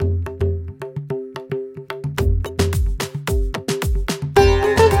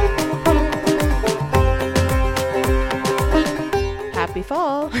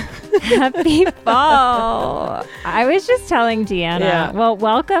Happy fall. I was just telling Deanna. Yeah. Well,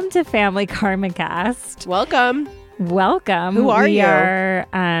 welcome to Family Karma Cast. Welcome. Welcome. Who are you?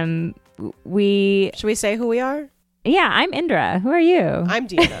 Should we say who we are? Yeah, I'm Indra. Who are you? I'm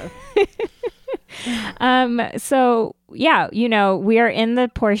Deanna. So yeah, we are in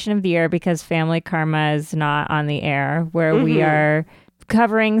the portion of the year because Family Karma is not on the air where we are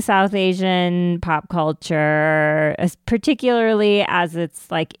covering South Asian pop culture, particularly as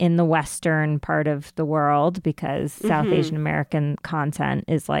it's like in the Western part of the world, because South Asian American content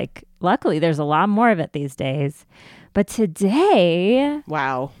is like, luckily there's a lot more of it these days. But today,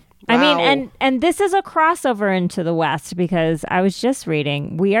 Wow. I mean, and this is a crossover into the West, because I was just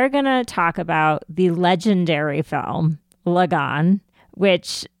reading, we are going to talk about the legendary film Lagaan,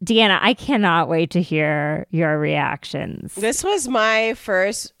 which, Deanna, I cannot wait to hear your reactions. This was my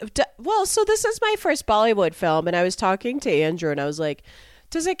first, this is my first Bollywood film, and I was talking to Andrew, and I was like,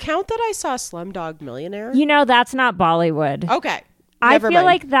 does it count that I saw Slumdog Millionaire? That's not Bollywood. Okay. I Never feel mind.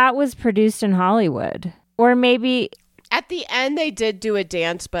 like that was produced in Hollywood. Or maybe... At the end, they did do a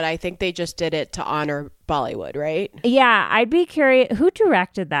dance, but I think they just did it to honor Bollywood, right? Yeah, I'd be curious. Who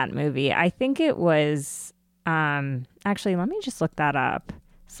directed that movie? I think it was... actually, let me just look that up.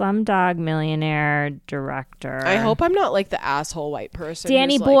 Slumdog Millionaire director. I hope I'm not like the asshole white person.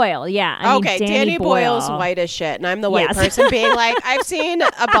 Danny who's Boyle, yeah. I mean, Danny Boyle's white as shit, and I'm the white person being like, I've seen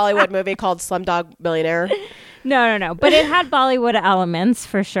a Bollywood movie called Slumdog Millionaire. No. But it had Bollywood elements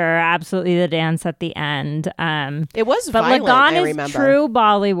for sure. Absolutely, the dance at the end. It was but violent, Lagaan I is remember. true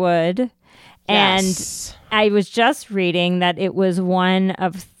Bollywood. Yes. And I was just reading that it was one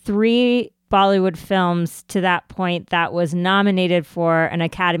of 3 Bollywood films to that point that was nominated for an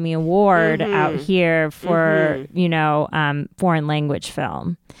Academy Award out here for, foreign language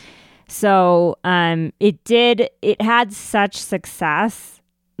film. So it had such success,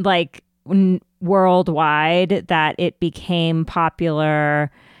 like worldwide, that it became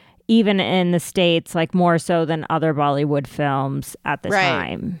popular even in the States, like more so than other Bollywood films at the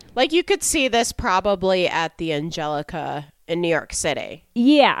time. Like you could see this probably at the Angelica in New York City.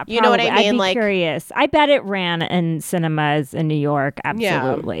 Yeah, probably. You know what I mean? I'd be curious. I bet it ran in cinemas in New York,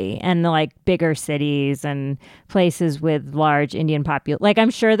 absolutely. Yeah. And like bigger cities and places with large Indian population. Like I'm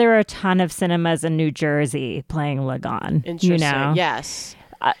sure there are a ton of cinemas in New Jersey playing Lagaan. Interesting. Yes.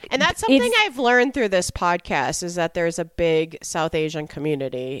 And that's something I've learned through this podcast, is that there's a big South Asian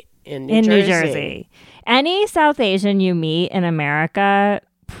community in New Jersey. Any South Asian you meet in America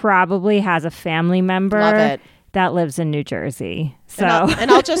probably has a family member that lives in New Jersey. So and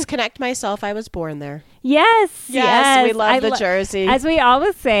I'll just connect myself. I was born there. Yes. We love the Jersey. As we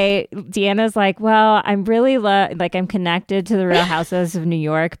always say, Deanna's like, well, I'm really I'm connected to the Real Housewives of New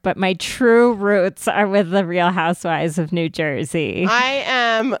York, but my true roots are with the Real Housewives of New Jersey. If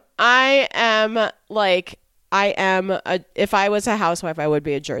I was a housewife, I would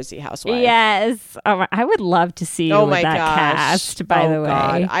be a Jersey housewife. Yes. Oh, I would love to see you with that cast, by the way.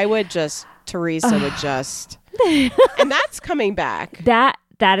 God. I would just, Teresa would just, and that's coming back. That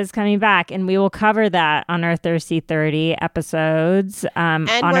is coming back, and we will cover that on our Thirsty 30 episodes and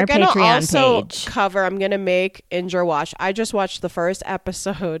on our Patreon page. I'm going to make Indra watch. I just watched the first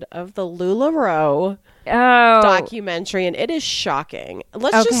episode of the LuLaRoe documentary, and it is shocking.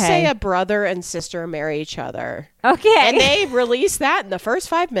 Let's just say a brother and sister marry each other. Okay. And they released that in the first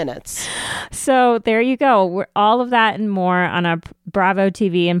 5 minutes. So there you go. All of that and more on our Bravo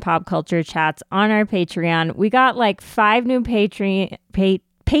TV and Pop Culture Chats on our Patreon. We got like 5 new patrons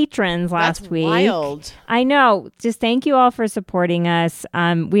last week. Wild. I know. Just thank you all for supporting us.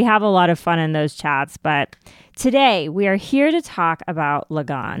 We have a lot of fun in those chats, but today we are here to talk about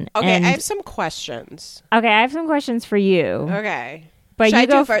Lagaan. Okay, I have some questions. Okay, I have some questions for you. Okay. But Should you I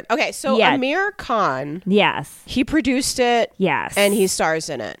go do first? Okay, so Amir Khan. Yes. He produced it. Yes. And he stars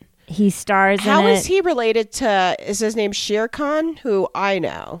in it. He stars in it. How is he related to, is his name Sher Khan, who I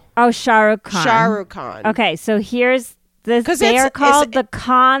know? Oh, Shah Rukh Khan. Shah Rukh Khan. Okay, so here's this. They are called the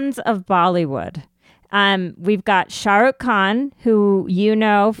Khans of Bollywood. We've got Shah Rukh Khan, who you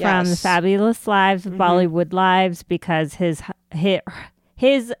know from The Fabulous Lives of Bollywood Lives, because his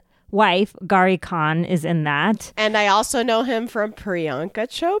wife, Gauri Khan, is in that. And I also know him from Priyanka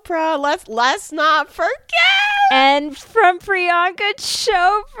Chopra. Let's not forget. And from Priyanka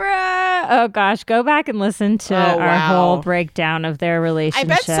Chopra. Oh, gosh. Go back and listen to our whole breakdown of their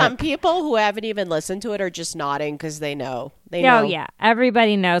relationship. I bet some people who haven't even listened to it are just nodding because they know. Oh, yeah.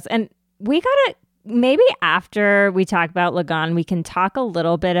 Everybody knows. And we got to... Maybe after we talk about Lagaan, we can talk a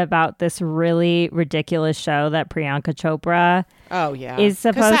little bit about this really ridiculous show that Priyanka Chopra is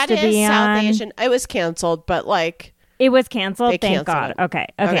supposed to be on. South Asian. It was canceled, but like... It was canceled? Thank God. Okay.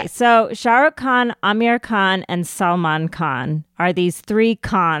 So Shah Rukh Khan, Amir Khan, and Salman Khan are these three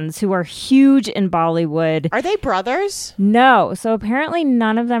Khans who are huge in Bollywood. Are they brothers? No. So apparently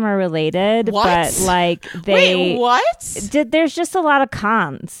none of them are related. What? But like they... Wait, what? There's just a lot of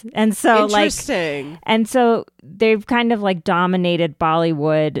Khans. And so Interesting. And so they've kind of like dominated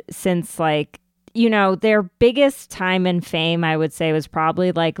Bollywood since like, you know, their biggest time in fame, I would say, was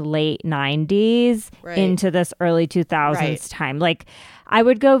probably like late 90s into this early 2000s time. Like, I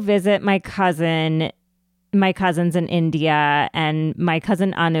would go visit my cousins in India, and my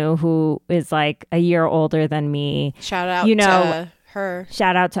cousin Anu, who is like a year older than me. Shout out to her.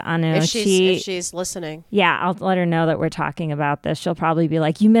 Shout out to Anu. If she's listening. Yeah, I'll let her know that we're talking about this. She'll probably be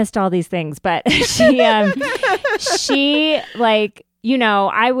like, you missed all these things. But she like... You know,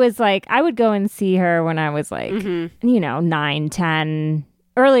 I would go and see her when I was like, you know, 9, 10,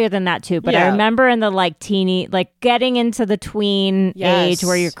 earlier than that too. But I remember in the like teeny, like getting into the tween age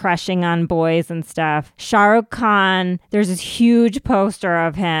where you're crushing on boys and stuff. Shah Rukh Khan, there's this huge poster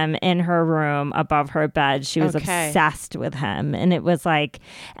of him in her room above her bed. She was obsessed with him. And it was like,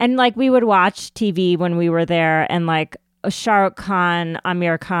 and like we would watch TV when we were there, and like, Shah Rukh Khan,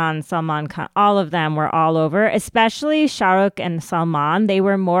 Amir Khan, Salman Khan, all of them were all over, especially Shah Rukh and Salman. They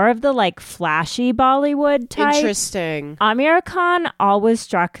were more of the like flashy Bollywood type. Interesting. Amir Khan always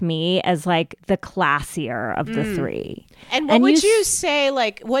struck me as like the classier of the three. And what would you say,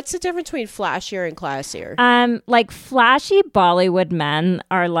 like, what's the difference between flashier and classier? Like flashy Bollywood men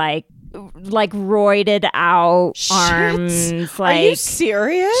are like roided out arms, like, are you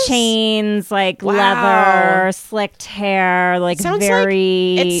serious? Chains, like leather, slicked hair, like it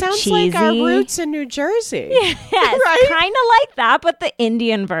sounds cheesy. Like our roots in New Jersey. Yes, right? Kind of like that, but the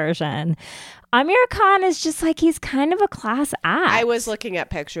Indian version. Amir Khan is just like, he's kind of a class act. I was looking at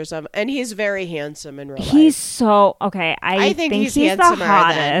pictures of him, and he's very handsome in real life. He's so, I think he's the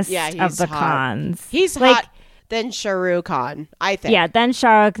hottest of the Khans. He's like, hot. Then Shah Rukh Khan, I think. Yeah, then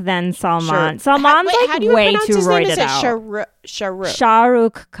Shah Rukh, then Salman. Salman's like way too roided out. Shah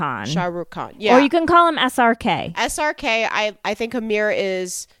Rukh Khan. Shah Rukh Khan. Yeah. Or you can call him SRK. SRK, I think Amir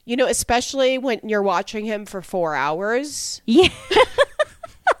is, you know, especially when you're watching him for 4 hours. Yeah.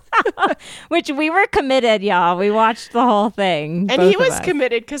 Which we were committed, y'all. We watched the whole thing. And he was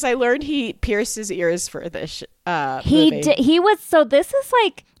committed because I learned he pierced his ears for this movie. He was, so this is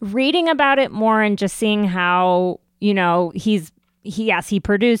like reading about it more and just seeing how, you know, he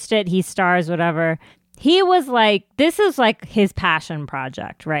produced it, he stars, whatever. He was like, this is like his passion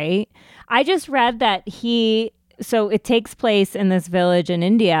project, right? I just read that so it takes place in this village in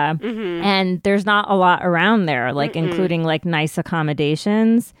India, and there's not a lot around there, like including like nice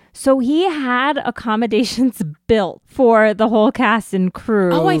accommodations. So he had accommodations built for the whole cast and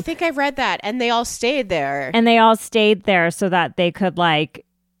crew. Oh, I think I read that. And they all stayed there. So that they could like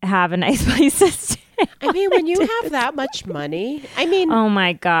have a nice place to stay. I mean, when you have that much money, I mean... Oh,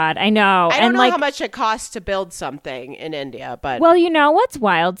 my God. I know. I don't know how much it costs to build something in India, but... Well, you know what's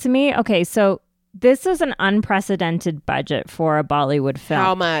wild to me? Okay, so this is an unprecedented budget for a Bollywood film.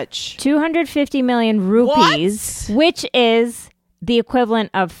 How much? 250 million rupees, which is the equivalent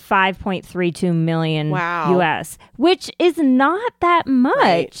of 5.32 million US, which is not that much.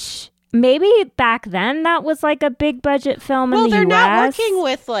 Right. Maybe back then that was like a big budget film in the US. Well, they're not working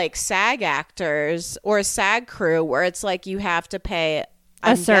with like SAG actors or a SAG crew where it's like you have to pay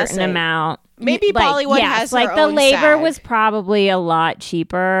a certain amount. Maybe Bollywood has their like the own labor SAG. Was probably a lot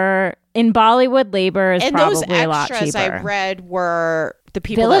cheaper. In Bollywood, labor is probably a lot cheaper. And those extras I read were the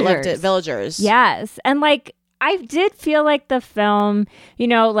people that lived at villagers. Yes. And like I did feel like the film, you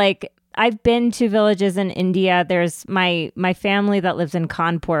know, like I've been to villages in India. There's my family that lives in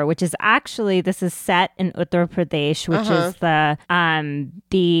Kanpur, which is actually, this is set in Uttar Pradesh, which is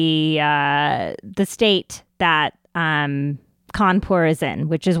the state that Kanpur is in,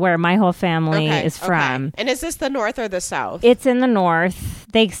 which is where my whole family is from. Okay. And is this the north or the south? It's in the north.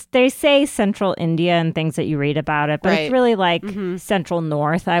 They say central India and things that you read about it, but it's really like central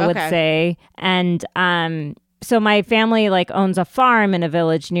north, I would say. And so my family like owns a farm in a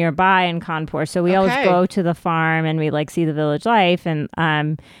village nearby in Kanpur. So we always go to the farm and we like see the village life. And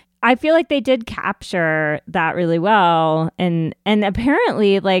I feel like they did capture that really well. And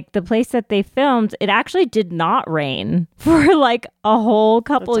apparently like the place that they filmed, it actually did not rain for like a whole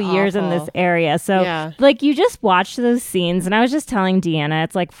couple years in this area. So like you just watch those scenes, and I was just telling Deanna,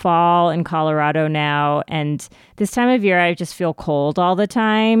 it's like fall in Colorado now. And this time of year, I just feel cold all the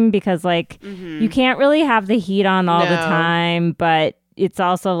time because like you can't really have the heat on all the time, but it's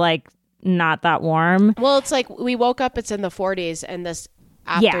also like not that warm. Well, it's like we woke up, it's in the 40s, and this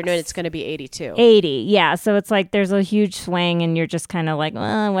afternoon, it's going to be 82. 80, yeah. So it's like there's a huge swing and you're just kind of like,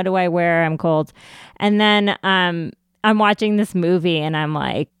 what do I wear? I'm cold. And then I'm watching this movie and I'm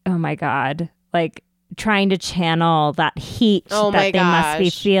like, oh my God, like trying to channel that heat that they must be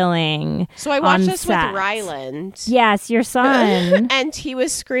feeling. So I watched this with Ryland. Yes, your son. And he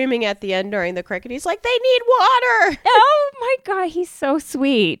was screaming at the end during the cricket. He's like, they need water. Oh my God, he's so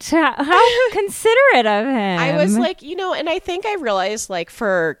sweet. How considerate of him. I was like, and I think I realized like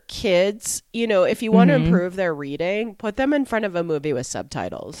for kids, if you want to improve their reading, put them in front of a movie with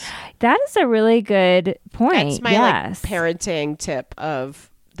subtitles. That is a really good point. That's my like parenting tip of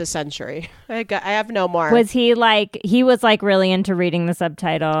the century. I have no more. Was he was really into reading the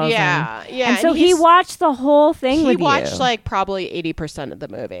subtitles? Yeah. And so he watched the whole thing with you? He watched like probably 80% of the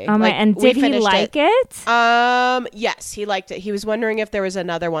movie. Oh my, and did he like it? Yes, he liked it. He was wondering if there was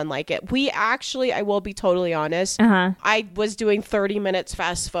another one like it. We actually, I will be totally honest, I was doing 30 minutes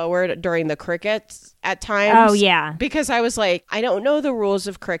fast forward during the cricket at times. Oh yeah. Because I was like, I don't know the rules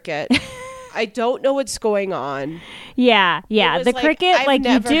of cricket. I don't know what's going on. Yeah. The cricket,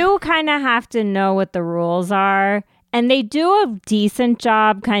 you do kind of have to know what the rules are. And they do a decent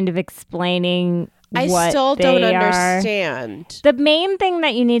job kind of explaining what they are. I still don't understand. The main thing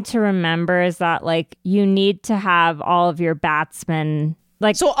that you need to remember is that, you need to have all of your batsmen.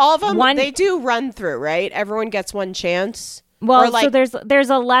 So all of them, they do run through, right? Everyone gets one chance? Well, so there's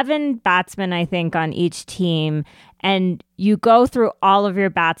 11 batsmen, I think, on each team. And you go through all of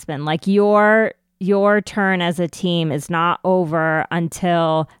your batsmen. Like your turn as a team is not over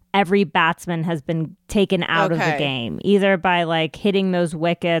until every batsman has been taken out of the game, either by hitting those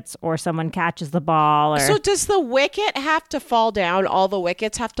wickets or someone catches the ball. So does the wicket have to fall down? All the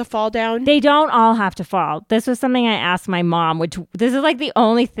wickets have to fall down? They don't all have to fall. This was something I asked my mom, which this is the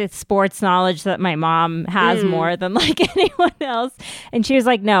only sports knowledge that my mom has more than anyone else. And she was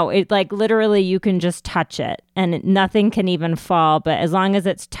like, no, it literally you can just touch it and nothing can even fall. But as long as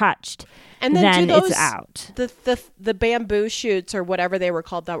it's touched, and then it's out. The bamboo shoots or whatever they were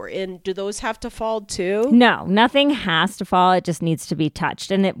called that were in, do those have to fall too? No, nothing has to fall. It just needs to be touched.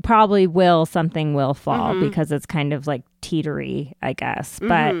 And it probably will. Something will fall because it's kind of teetery, I guess.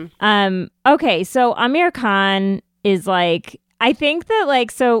 But okay, so Amir Khan is I think that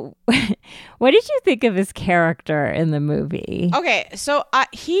so what did you think of his character in the movie? Okay, so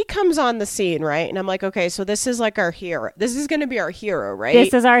he comes on the scene, right? And I'm like, okay, so this is our hero. This is going to be our hero, right?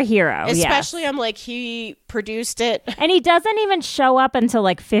 This is our hero, Especially, yes. I'm like, he produced it. And he doesn't even show up until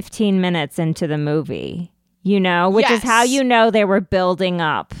 15 minutes into the movie, which is how they were building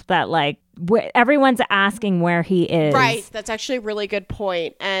up that everyone's asking where he is. Right, that's actually a really good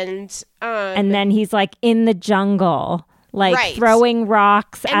point. And then he's in the jungle. Throwing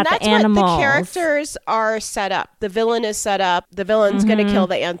rocks at the animals. And that's what the characters are set up. The villain is set up. The villain's going to kill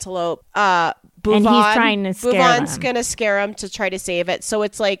the antelope. Bhuvan, and he's trying to scare Bhuvan's going to scare him to try to save it. So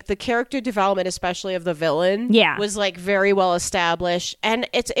it's the character development, especially of the villain, was very well established. And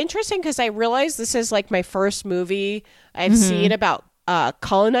it's interesting because I realized this is my first movie I've seen about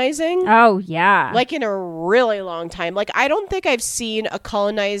colonizing. Oh, yeah. In a really long time. I don't think I've seen a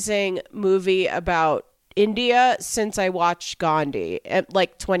colonizing movie about India since I watched Gandhi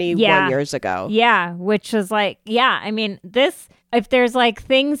 21 years ago. Yeah, which was I mean, this, if there's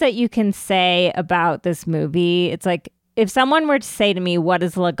things that you can say about this movie, it's if someone were to say to me, what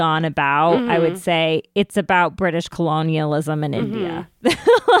is Lagan about? I would say it's about British colonialism in India.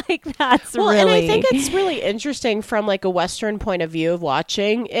 That's really... And I think it's really interesting from a Western point of view of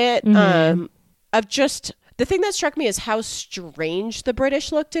watching it, of just... The thing that struck me is how strange the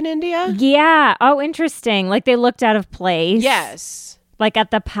British looked in India. Yeah. Oh, interesting. They looked out of place. Yes.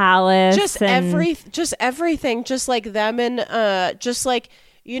 At the palace. Just everything. Just them and it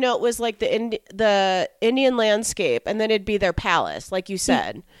was the Indian landscape, and then it'd be their palace, like you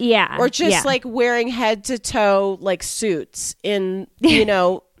said. Yeah. Or just wearing head to toe suits in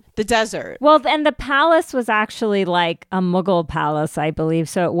the desert. Well, and the palace was actually a Mughal palace, I believe.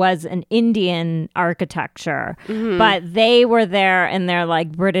 So it was an Indian architecture. But they were there in their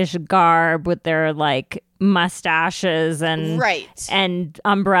British garb with their mustaches and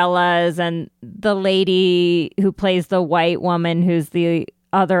umbrellas. And the lady who plays the white woman, who's the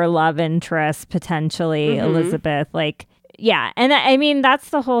other love interest, potentially, Elizabeth. Yeah. And I mean,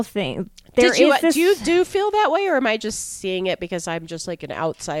 that's the whole thing. Do you feel that way, or am I just seeing it because I'm just an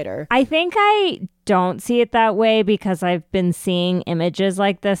outsider? I think I don't see it that way because I've been seeing images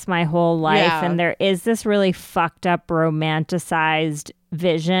like this my whole life, and there is this really fucked up romanticized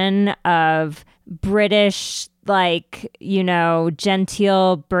vision of British,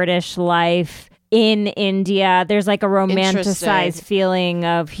 genteel British life in India. There's like a romanticized feeling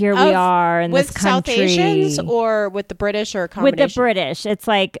of here we are in this country. With South Asians or with the British or a combination? With the British. It's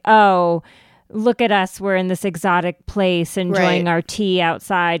like, oh, look at us. We're in this exotic place enjoying our tea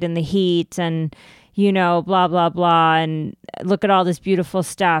outside in the heat and, you know, blah, blah, blah. And look at all this beautiful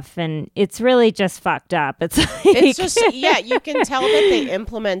stuff. And it's really just fucked up. It's like... It's just, yeah, you can tell that they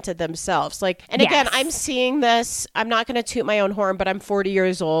implemented themselves. Like, and again, I'm seeing this, I'm not going to toot my own horn, but I'm 40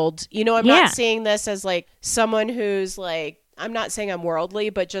 years old. You know, I'm not seeing this as like someone who's like, I'm not saying I'm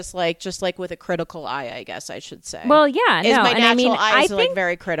worldly, but just like with a critical eye, I guess I should say. Well, yeah, no, my natural eyes are like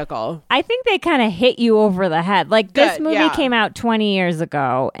very critical. I think they kind of hit you over the head. Like this movie came out 20 years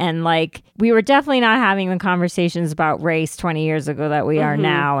ago, and like we were definitely not having the conversations about race 20 years ago that we are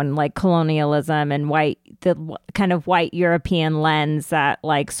now, and like colonialism and the kind of white European lens that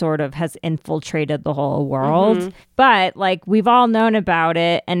like sort of has infiltrated the whole world. But like we've all known about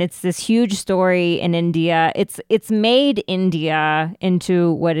it, and it's this huge story in India. It's made India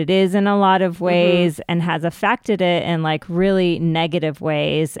into what it is in a lot of ways and has affected it in like really negative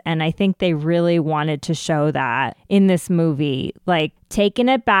ways. And I think they really wanted to show that in this movie, like taking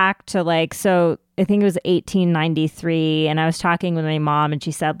it back to like, so I think it was 1893, and I was talking with my mom, and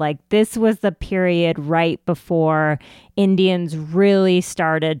she said like this was the period right before Indians really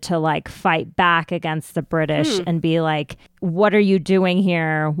started to like fight back against the British and be like, what are you doing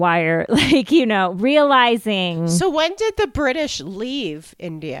here? Why are like, you know, realizing. So when did the British leave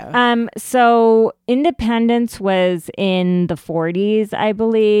India? So independence was in the 40s, I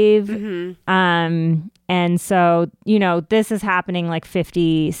believe. And so, you know, this is happening like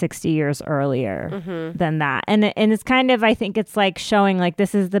 50, 60 years earlier than that. And it's kind of, I think it's like showing like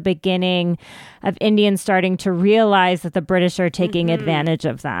this is the beginning of Indians starting to realize that the British are taking advantage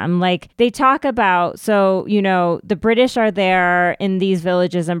of them. Like they talk about, so, you know, the British are there in these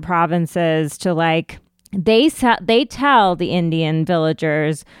villages and provinces to like, they tell the Indian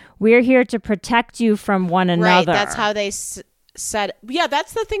villagers, we're here to protect you from one another. Right, that's how they said, yeah,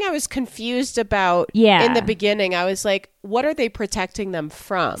 that's the thing I was confused about in the beginning. I was like, what are they protecting them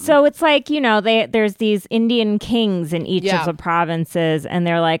from? So it's like, you know, there's these Indian kings in each of the provinces, and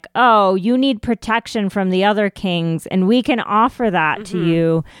they're like, oh, you need protection from the other kings, and we can offer that to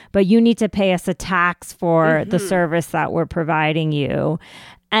you, but you need to pay us a tax for the service that we're providing you.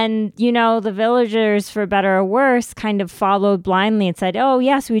 And, you know, the villagers, for better or worse, kind of followed blindly and said, oh,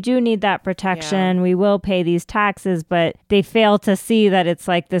 yes, we do need that protection. Yeah. We will pay these taxes. But they fail to see that it's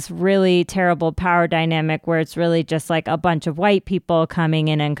like this really terrible power dynamic where it's really just like a bunch of white people coming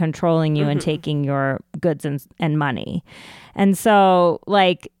in and controlling you and taking your goods and money. And so,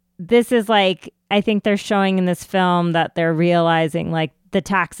 like, this is like, I think they're showing in this film that they're realizing, like, the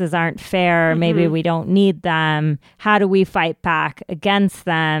taxes aren't fair. Maybe we don't need them. How do we fight back against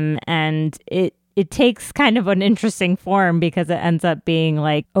them? And it takes kind of an interesting form because it ends up being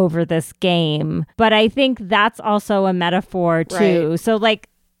like over this game. But I think that's also a metaphor too. Right. So like,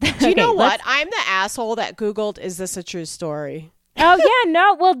 do you know what? I'm the asshole that Googled, is this a true story? Oh, yeah,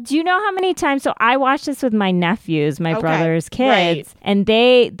 no. Well, do you know how many times? So I watched this with my nephews, my brother's kids, and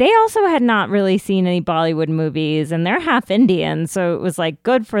they also had not really seen any Bollywood movies, and they're half Indian. So it was like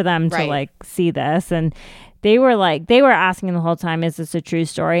good for them to like see this. And they were asking the whole time, is this a true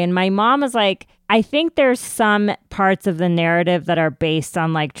story? And my mom was like, I think there's some parts of the narrative that are based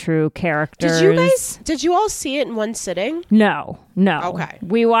on like true characters. Did you all see it in one sitting? No. Okay.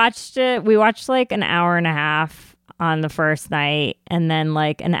 We watched like an hour and a half on the first night, and then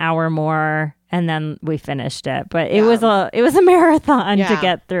like an hour more, and then we finished it. But it was a marathon to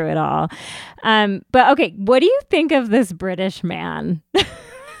get through it all. But okay, what do you think of this British man?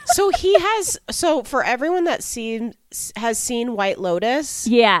 So for everyone that has seen White Lotus,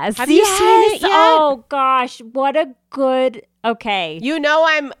 yes, have you seen it yet? Oh gosh, what a good. Okay, you know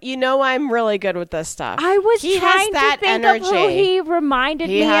I'm really good with this stuff. I was trying to think of who he reminded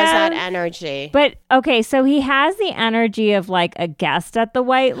me of. He has that energy. But okay, so he has the energy of like a guest at the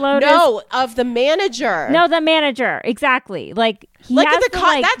White Lotus. No, of the manager. No, the manager, exactly. Like he like has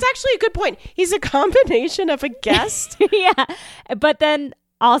that's actually a good point. He's a combination of a guest. Yeah, but then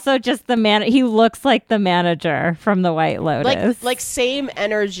also just the man. He looks like the manager from the White Lotus. Like same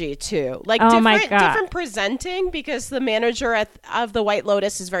energy too. Like different presenting, because the manager of the White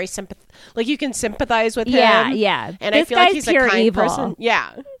Lotus is very like you can sympathize with him. Yeah. And I feel like he's a kind evil person.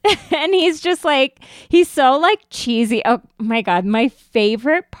 Yeah. And he's just like, he's so like cheesy. Oh my God. My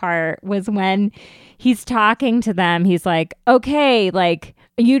favorite part was when he's talking to them. He's like, okay, like,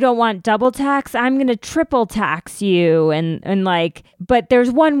 you don't want double tax? I'm going to triple tax you. And like, but there's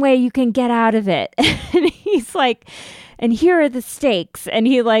one way you can get out of it. And he's like, and here are the stakes. And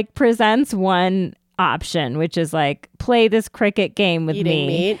he like presents one option, which is like, play this cricket game with eating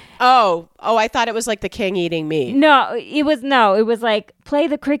meat. Oh, I thought it was like the king eating meat. No, it was like, play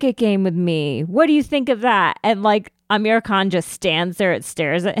the cricket game with me. What do you think of that? And like Amir Khan just stands there and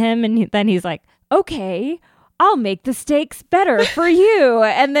stares at him, and then he's like, okay, I'll make the stakes better for you.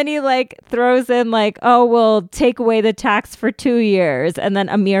 And then he like throws in like, oh, we'll take away the tax for 2 years. And then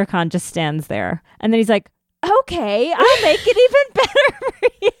Amir Khan just stands there. And then he's like, okay, I'll make it even better for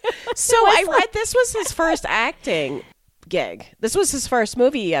you. So I read this was his first acting gig. This was his first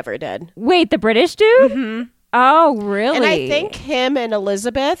movie he ever did. Wait, the British dude? Mm-hmm. Oh, really? And I think him and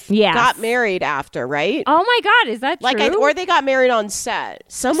Elizabeth got married after, right? Oh my God, is that true? Or they got married on set.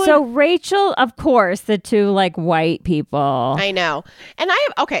 So Rachel, of course, the two like white people. I know. And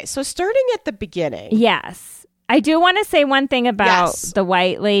so starting at the beginning. Yes. I do want to say one thing about the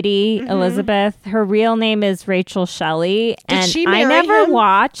white lady, Elizabeth. Her real name is Rachel Shelley. Did she marry I never him?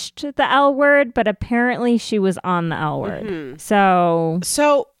 watched The L Word, but apparently she was on The L Word. Mm-hmm.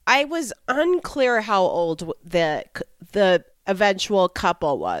 So I was unclear how old the eventual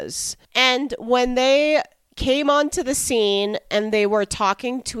couple was. And when they came onto the scene and they were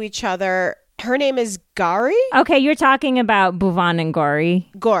talking to each other, her name is Gauri? Okay, you're talking about Bhuvan and Gauri.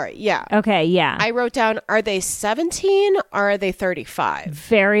 Gauri, yeah. Okay, yeah. I wrote down, are they 17 or are they 35?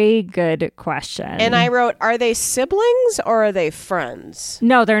 Very good question. And I wrote, are they siblings or are they friends?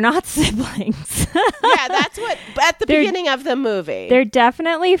 No, they're not siblings. Yeah, that's what, at the beginning of the movie. They're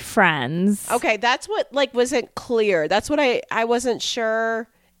definitely friends. Okay, that's what, like, wasn't clear. That's what I wasn't sure.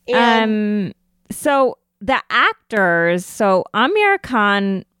 And so the actors, so Amir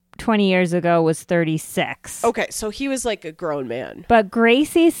Khan 20 years ago was 36. Okay, so he was like a grown man. But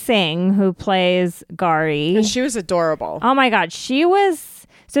Gracie Singh, who plays Gauri, and she was adorable. Oh my God,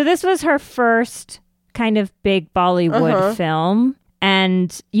 so this was her first kind of big Bollywood film,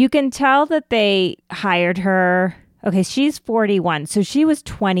 and you can tell that they hired her. Okay, she's 41, so she was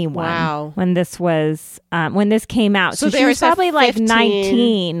 21 when this came out. So she was probably like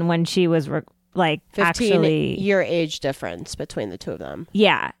 19 when she was like 15-year age difference between the two of them.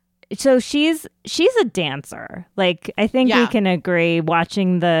 Yeah. So she's a dancer. Like, I think we can agree,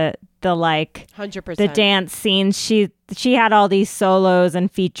 watching the like 100% the dance scenes. She had all these solos and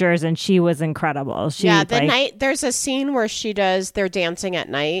features, and she was incredible. Night there's a scene where they're dancing at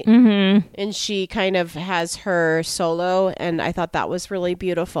night, and she kind of has her solo, and I thought that was really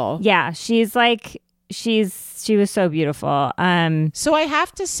beautiful. Yeah, she was so beautiful. So I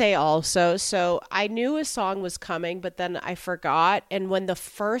have to say also, so I knew a song was coming, but then I forgot. And when the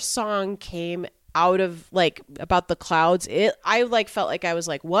first song came out of like about the clouds, I like felt like I was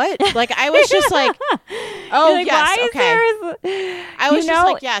like, what? Like I was just like, oh like, yes, okay. I was just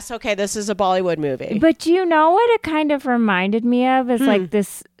like, yes, okay, this is a Bollywood movie. But do you know what it kind of reminded me of? Is like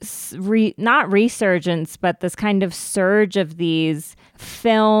this not resurgence, but this kind of surge of these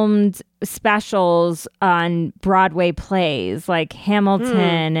filmed specials on Broadway plays like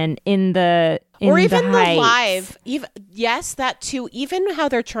Hamilton and In the live. Yes, that too. Even how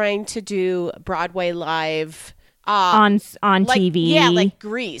they're trying to do Broadway live on like, TV. Yeah, like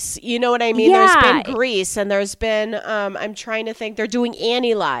Grease. You know what I mean? Yeah. There's been Grease, and there's been I'm trying to think. They're doing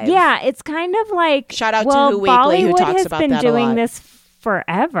Annie live. Yeah, it's kind of like shout out to Who Weekly, who talks about that a lot. Bollywood has been doing this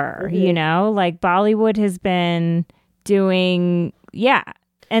forever. You know, like Bollywood has been doing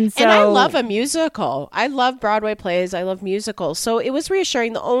And I love a musical. I love Broadway plays. I love musicals. So it was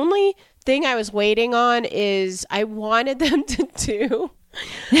reassuring. The only thing I was waiting on is I wanted them to do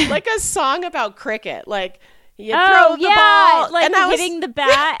like a song about cricket. Like you throw the ball. Like and hitting the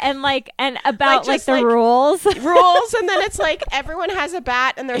bat and about the rules. Rules. And then it's like everyone has a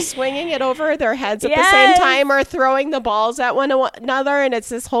bat and they're swinging it over their heads at the same time or throwing the balls at one another. And it's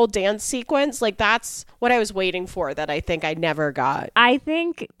this whole dance sequence. Like that's what I was waiting for that I think I never got. I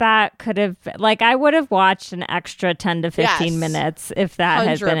think that could have, like, I would have watched an extra 10 to 15 minutes if that 100%.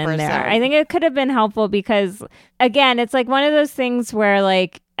 Had been in there. I think it could have been helpful because, again, it's like one of those things where,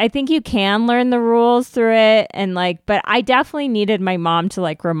 like, I think you can learn the rules through it and like, but I definitely needed my mom to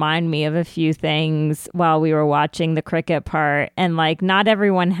like remind me of a few things while we were watching the cricket part. And like, not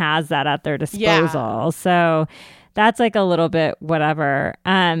everyone has that at their disposal. Yeah. So that's like a little bit whatever.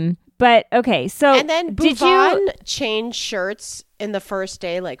 But okay, so and then Bhuvan changed shirts in the first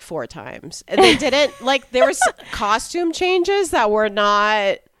day like 4 times. And they didn't like there was costume changes that were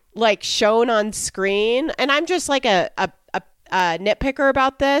not like shown on screen. And I'm just like a nitpicker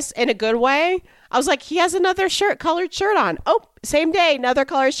about this in a good way. I was like, he has another colored shirt on. Oh, same day, another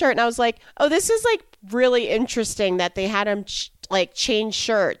colored shirt. And I was like, oh, this is like really interesting that they had him like change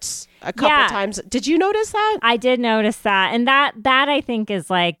shirts a couple times. Did you notice that? I did notice that. And that I think is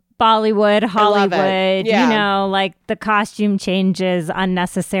like Bollywood, Hollywood, you know, like the costume changes,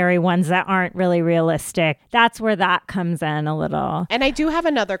 unnecessary ones that aren't really realistic. That's where that comes in a little. And I do have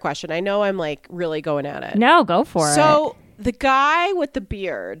another question. I know I'm like really going at it. No, go for it. So the guy with the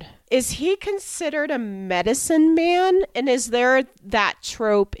beard, is he considered a medicine man? And is there that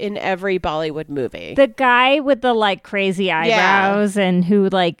trope in every Bollywood movie? The guy with the like crazy eyebrows and who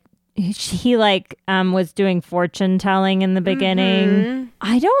like he like was doing fortune telling in the beginning.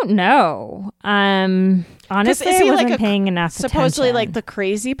 I don't know. Honestly, I wasn't like paying enough supposedly attention. Like the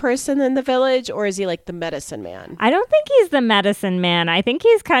crazy person in the village, or is he like the medicine man? I don't think he's the medicine man. I think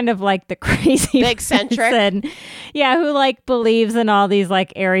he's kind of like the crazy, the eccentric person. Yeah, who like believes in all these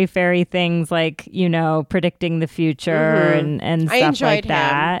like airy fairy things, like, you know, predicting the future and stuff like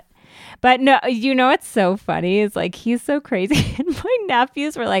that. But no, you know what's so funny is like he's so crazy. And my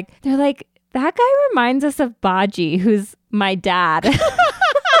nephews were like, they're like, that guy reminds us of Baji, who's my dad.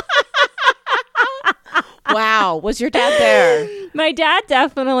 Wow. Was your dad there? My dad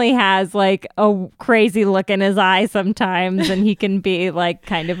definitely has like a crazy look in his eye sometimes, and he can be like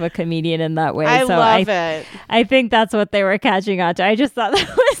kind of a comedian in that way. I love it. I think that's what they were catching on to. I just thought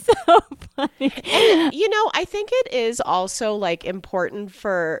that was so funny. And, you know, I think it is also like important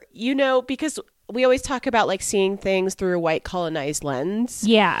for, you know, because we always talk about like seeing things through a white colonized lens.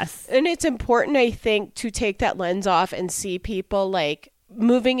 Yes. And it's important, I think, to take that lens off and see people like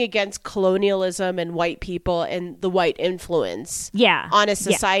moving against colonialism and white people and the white influence on a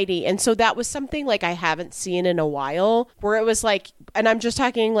society. Yeah. And so that was something like I haven't seen in a while, where it was like, and I'm just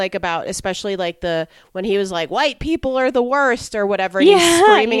talking like about especially like when he was like, white people are the worst or whatever, and he's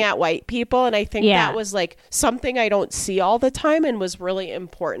screaming at white people. And I think that was like something I don't see all the time and was really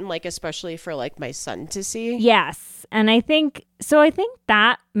important, like especially for like my son to see. Yes. And I think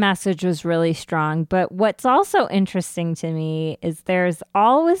that message was really strong. But what's also interesting to me is there's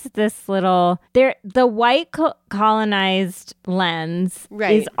always this the white colonized lens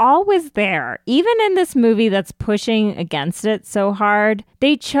is always there. Even in this movie that's pushing against it so hard,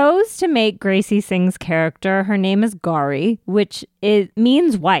 they chose to make Gracie Singh's character, her name is Gauri, which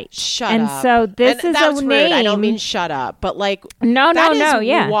means white. Shut up. And so this is that's a rude. name. I don't mean shut up, but like no,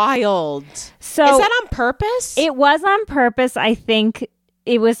 wild. So is that on purpose? It was on purpose. I think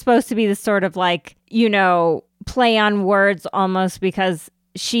it was supposed to be the sort of like, you know, play on words almost, because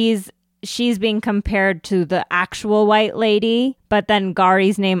she's being compared to the actual white lady, but then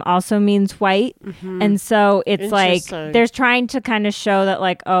Gauri's name also means white. And so it's like they're trying to kind of show that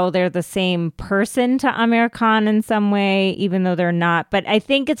like, oh, they're the same person to Aamir Khan in some way, even though they're not. But I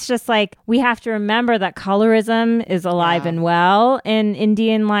think it's just like we have to remember that colorism is alive and well in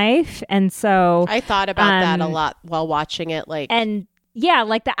Indian life. And so I thought about that a lot while watching it. Like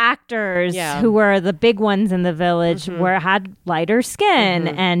like the actors who were the big ones in the village had lighter skin,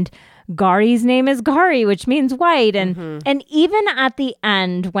 and Gauri's name is Gauri, which means white. And even at the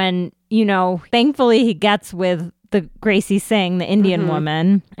end when, you know, thankfully he gets with the Gracie Singh, the Indian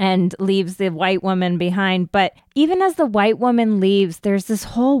woman, and leaves the white woman behind. But even as the white woman leaves, there's this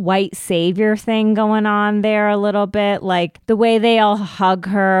whole white savior thing going on there a little bit. Like the way they all hug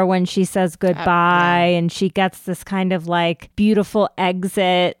her when she says goodbye, and she gets this kind of like beautiful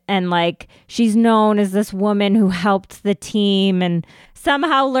exit. And like she's known as this woman who helped the team and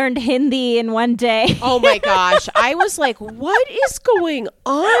somehow learned Hindi in one day. Oh my gosh. I was like, what is going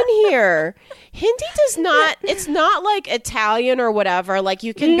on here? Hindi it's not like Italian or whatever. Like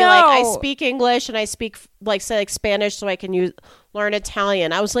you can be like, I speak English and I speak like Spanish so I can learn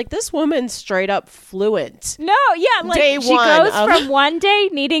Italian. I was like, this woman's straight up fluent. No, yeah. Like she goes from one day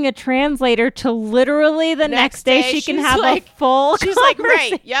needing a translator to literally the next day she can have like, a full She's like,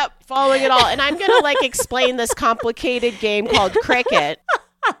 right, yep, following it all. And I'm going to like explain this complicated game called cricket.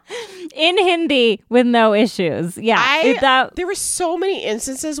 In Hindi with no issues. Yeah. There were so many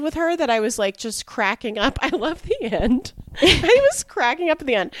instances with her that I was like just cracking up. I love the end. I was cracking up at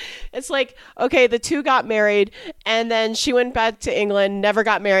the end. It's like, okay, the two got married and then she went back to England, never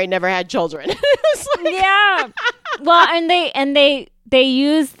got married, never had children. It was like, yeah. Well, and they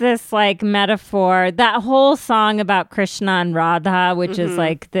use this like metaphor, that whole song about Krishna and Radha, which is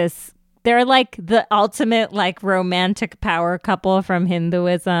like this. They're like the ultimate like romantic power couple from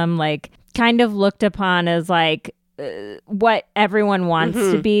Hinduism, like kind of looked upon as like what everyone wants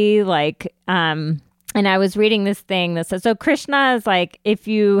to be, like And I was reading this thing that says, so Krishna is like, if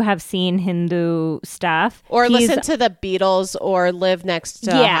you have seen Hindu stuff. Or listen to the Beatles or live next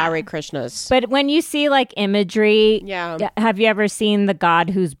to Hare Krishnas. But when you see like imagery, have you ever seen the god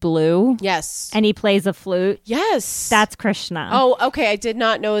who's blue? Yes. And he plays a flute? Yes. That's Krishna. Oh, okay. I did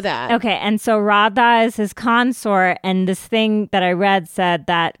not know that. Okay. And so Radha is his consort. And this thing that I read said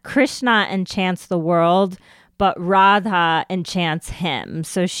that Krishna enchants the world, but Radha enchants him.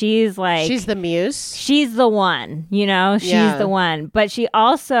 So she's like... She's the muse? She's the one, you know? She's the one. But she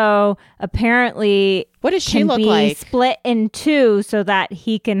also apparently... What does she look like? Split in two so that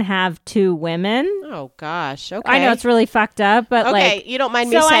he can have two women. Oh, gosh. Okay. I know it's really fucked up, but okay, you don't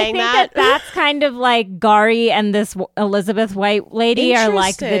mind me saying that? So I think that's kind of like Gauri and this Elizabeth White lady are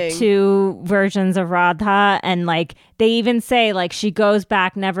like the two versions of Radha. And like they even say like she goes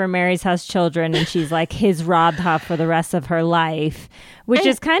back, never marries, has children, and she's like his Radha for the rest of her life. Which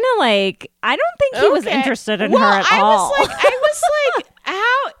is kind of like, I don't think he was interested in her at all. I was like,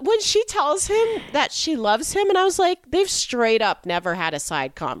 how, when she tells him that she loves him, and I was like, they've straight up never had a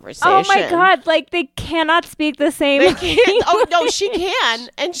side conversation. Oh my God, like they cannot speak the same language. Oh no, she can.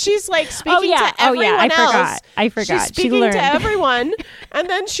 And she's like speaking to everyone else. I forgot. She's speaking to everyone. And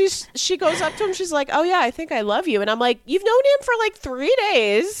then she goes up to him, she's like, oh yeah, I think I love you. And I'm like, you've known him for like 3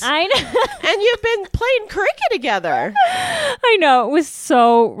 days. I know. And you've been playing cricket together. I know. It was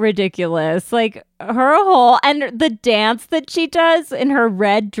so ridiculous. Like her whole, and the dance that she does in her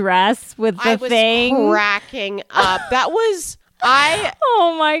red dress with the thing. I was cracking up. That was...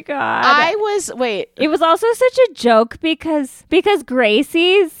 oh my God. It was also such a joke because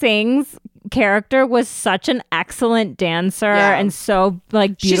Gracie Singh's character was such an excellent dancer and so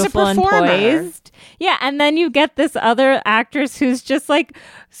like beautiful and poised. Yeah, and then you get this other actress who's just like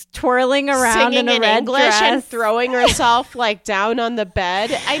twirling around singing in a red English dress and throwing herself like down on the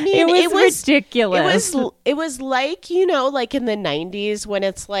bed. I mean, it was ridiculous. It was like, you know, like in the 90s when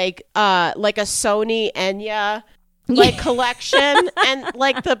it's like a Sony Enya like collection, and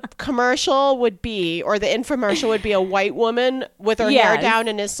like the commercial would be, or the infomercial would be, a white woman with her hair down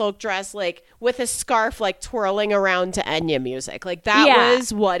in a silk dress, like with a scarf, like twirling around to Enya music. Like that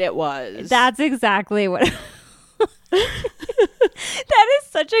was what it was. That's exactly what. That is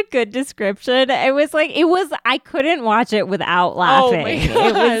such a good description. It was I couldn't watch it without laughing. Oh my gosh.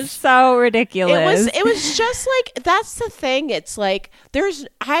 It was so ridiculous. It was just like, that's the thing. It's like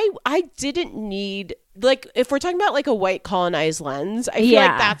I didn't need, like, if we're talking about like a white colonized lens, I feel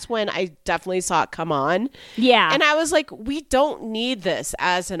like that's when I definitely saw it come on. Yeah. And I was like, we don't need this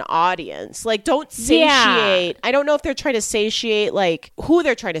as an audience. Like, don't satiate. I don't know if they're trying to satiate, like, who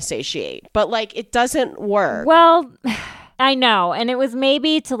they're trying to satiate, but like, it doesn't work. Well, I know. And it was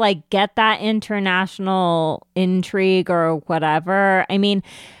maybe to like get that international intrigue or whatever. I mean,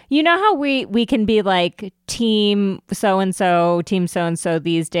 you know how we can be like team so-and-so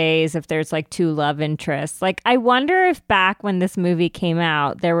these days if there's like two love interests. Like, I wonder if back when this movie came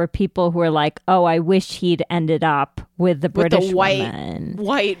out, there were people who were like, oh, I wish he'd ended up with the British woman.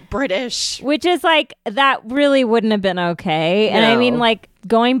 White British. Which is like, that really wouldn't have been okay. No. And I mean, like,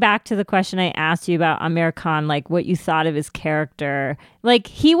 going back to the question I asked you about Aamir Khan, like what you thought of his character, like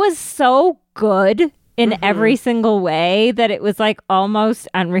he was so good in every single way that it was like almost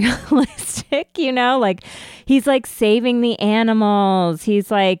unrealistic, you know, like he's like saving the animals.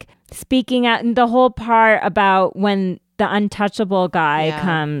 He's like speaking out, and the whole part about when the untouchable guy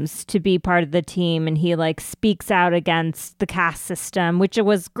comes to be part of the team and he like speaks out against the caste system, which it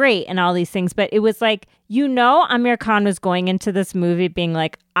was great and all these things. But it was like, you know, Aamir Khan was going into this movie being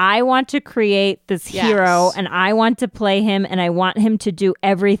like, I want to create this hero and I want to play him and I want him to do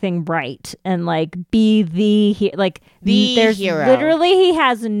everything right and like be the hero. Literally, he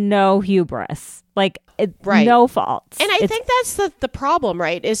has no hubris. Like, no faults. And I think that's the problem,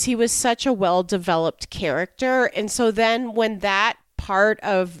 right? Is he was such a well-developed character. And so then when that part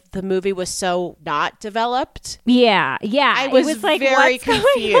of the movie was so not developed. I was like, very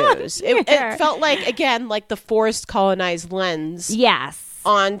confused. It felt like, again, like the forced colonized lens. Yes.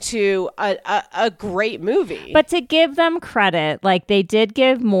 Onto a great movie. But to give them credit, like they did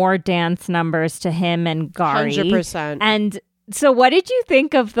give more dance numbers to him and Gauri. 100%. And so what did you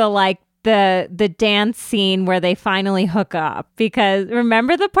think of the dance scene where they finally hook up? Because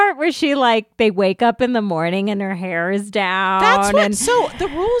remember the part where she like they wake up in the morning and her hair is down. So the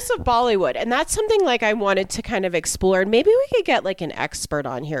rules of Bollywood, and that's something like I wanted to kind of explore, and maybe we could get like an expert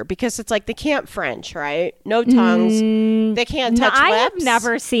on here, because it's like they can't French, right? No tongues. They can't touch lips. I have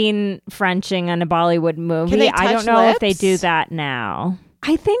never seen Frenching in a Bollywood movie. I don't know if they do that now.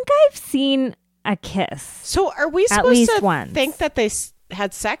 I think I've seen a kiss. So are we supposed to think that they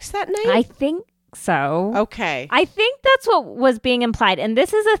had sex that night? I think so. Okay. I think that's what was being implied. And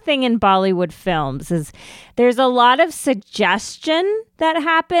this is a thing in Bollywood films, is there's a lot of suggestion that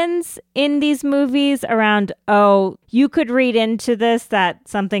happens in these movies around, oh, you could read into this that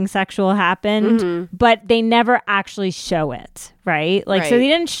something sexual happened, but they never actually show it, right? Like, so they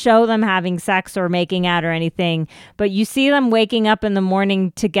didn't show them having sex or making out or anything, but you see them waking up in the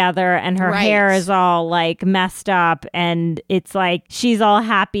morning together and her hair is all like messed up and it's like she's all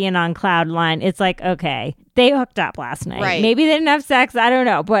happy and on cloud nine. It's like, okay, they hooked up last night. Right. Maybe they didn't have sex. I don't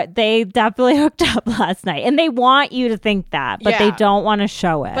know. But they definitely hooked up last night. And they want you to think that, but they don't want to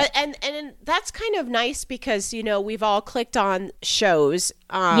show it. But and that's kind of nice because, you know, we've all clicked on shows.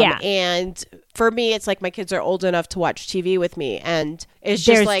 And for me, it's like my kids are old enough to watch TV with me. And it's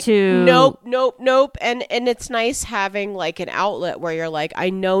just nope. And it's nice having like an outlet where you're like, I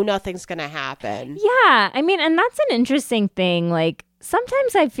know nothing's going to happen. Yeah. I mean, and that's an interesting thing. Like,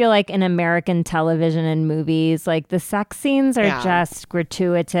 sometimes I feel like in American television and movies, like the sex scenes are just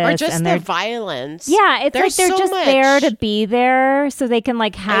gratuitous. Or just the violence. Yeah, it's like they're so just there to be there so they can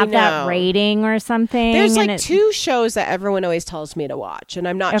like have that rating or something. There's like two shows that everyone always tells me to watch. And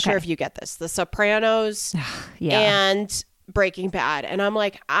I'm not sure if you get this. The Sopranos and Breaking Bad. And I'm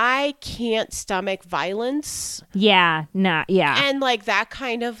like, I can't stomach violence. Yeah, And like that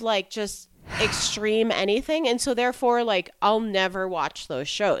kind of like just extreme anything, and so therefore like I'll never watch those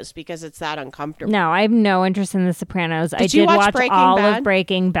shows because it's that uncomfortable. No, I have no interest in The Sopranos. I did watch Breaking all Bad? of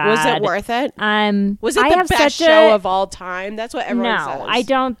Breaking Bad. Was it worth it? Was it the best show of all time? That's what everyone says. No, I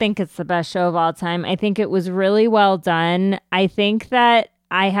don't think it's the best show of all time. I think it was really well done. I think that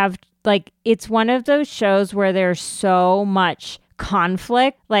I have like, it's one of those shows where there's so much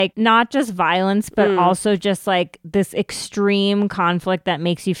conflict, like not just violence, but also just like this extreme conflict that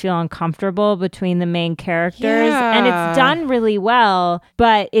makes you feel uncomfortable between the main characters. And it's done really well,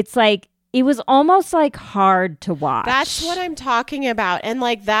 but it's like, it was almost like hard to watch. That's what I'm talking about. And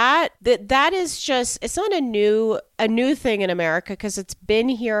like that is just, it's not a new thing in America because it's been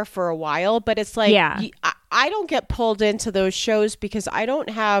here for a while, but it's like, I don't get pulled into those shows because I don't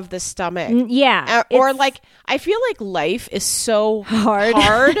have the stomach. Or like, I feel like life is so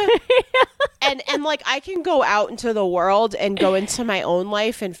hard. And like, I can go out into the world and go into my own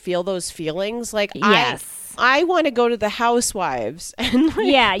life and feel those feelings. Like, I want to go to the Housewives and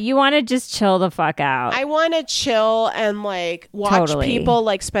like, you want to just chill the fuck out. I want to chill and like watch people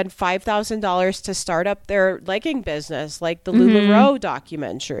like spend $5,000 to start up their legging business, like the LuLaRoe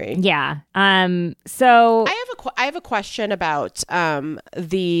documentary. So I have a question about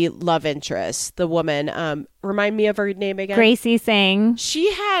the love interest, the woman. Remind me of her name again. Gracie Singh.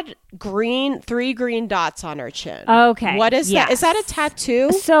 She had 3 green dots on her chin. Okay. What is that? Is that a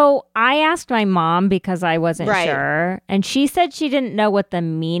tattoo? So I asked my mom because I wasn't sure. And she said she didn't know what the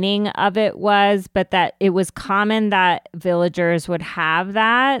meaning of it was, but that it was common that villagers would have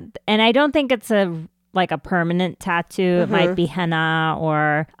that. And I don't think it's a permanent tattoo. It might be henna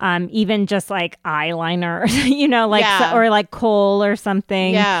or even just like eyeliner, you know, like or like kohl or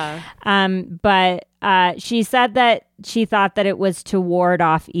something. But she said that she thought that it was to ward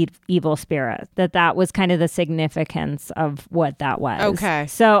off evil spirits, that was kind of the significance of what that was. Okay.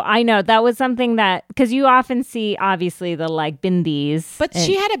 So I know that was something that, because you often see obviously the like bindis. But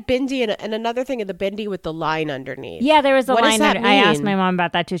she had a bindi and another thing in the bindi with the line underneath. Yeah, there was a line. What does that mean? I asked my mom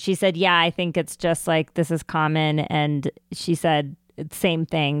about that too. She said, I think it's just like, this is common. And she said, same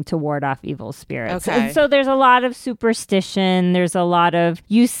thing, to ward off evil spirits. Okay. So there's a lot of superstition. There's a lot of,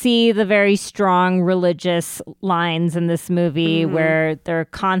 you see the very strong religious lines in this movie where they're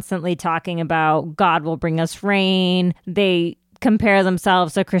constantly talking about God will bring us rain. They compare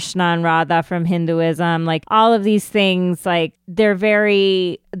themselves to Krishna and Radha from Hinduism. Like all of these things, like they're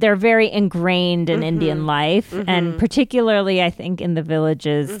very ingrained in Indian life. And particularly, I think in the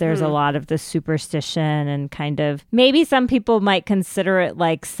villages, there's a lot of this superstition and kind of, maybe some people might consider it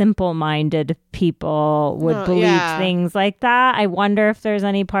like simple-minded people would believe things like that. I wonder if there's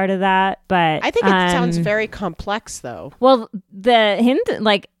any part of that, but I think it sounds very complex though. Well,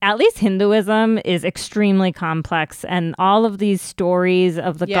 at least Hinduism is extremely complex, and all of these stories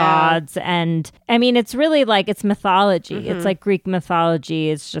of the gods, and I mean, it's really like, it's mythology. It's like Greek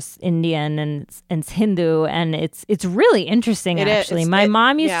mythology. It's just Indian and it's Hindu, and it's really interesting. Actually, my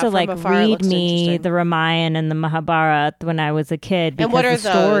mom used to like read me the Ramayana and the Mahabharata when I was a kid. Because and what are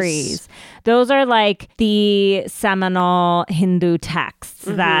the stories? Those are like the seminal Hindu texts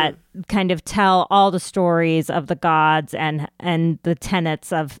that kind of tell all the stories of the gods and the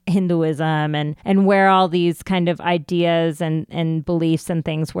tenets of Hinduism and where all these kind of ideas and beliefs and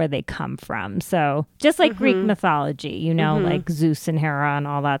things where they come from. So just like Greek mythology, you know, like Zeus and Hera and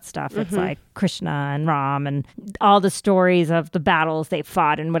all that stuff. It's like Krishna and Ram and all the stories of the battles they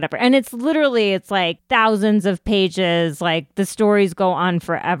fought and whatever. And it's like thousands of pages. Like the stories go on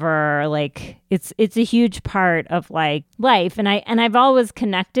forever. Like it's a huge part of like life. And I've always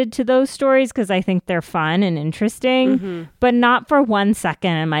connected to those stories because I think they're fun and interesting. But not for 1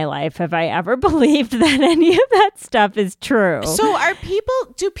 second in my life have I ever believed that any of that stuff is true. So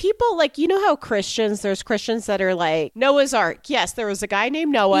do people like, you know how there's Christians that are like Noah's Ark. Yes, there was a guy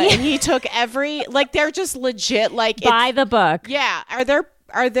named Noah and he took they're just legit like by the book. Yeah.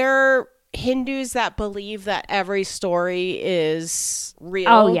 Are there Hindus that believe that every story is real?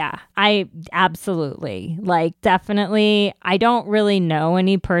 Oh, yeah. I absolutely. Like, definitely. I don't really know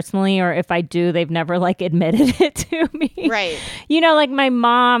any personally, or if I do, they've never like admitted it to me. Right. You know, like my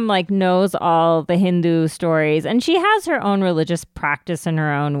mom like knows all the Hindu stories and she has her own religious practice in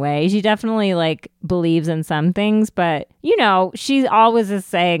her own way. She definitely like believes in some things, but you know, she always is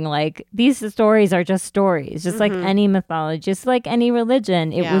saying like these stories are just stories, just like any mythology, just like any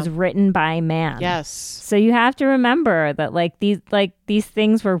religion. It was written by man. Yes. So you have to remember that like these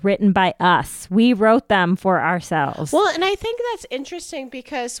things were written by us. We wrote them for ourselves. Well, and I think that's interesting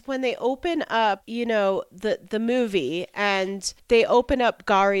because when they open up, you know, the movie and they open up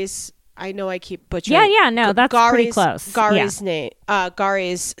Gauri's, I know I keep butchering. Yeah, no, that's pretty close. Gauri's name,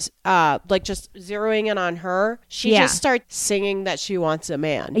 Gauri's, like just zeroing in on her. She just starts singing that she wants a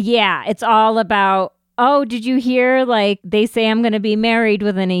man. Yeah, it's all about, oh, did you hear? Like they say I'm going to be married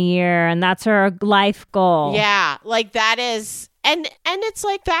within a year and that's her life goal. Yeah, like that is, and it's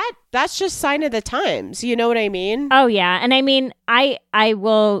like that's just sign of the times. You know what I mean? Oh, yeah. And I mean, I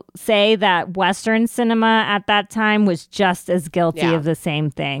will say that Western cinema at that time was just as guilty of the same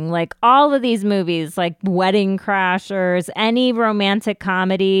thing. Like all of these movies, like Wedding Crashers, any romantic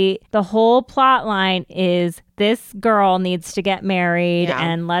comedy, the whole plot line is this girl needs to get married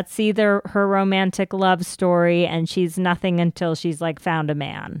and let's see her romantic love story. And she's nothing until she's like found a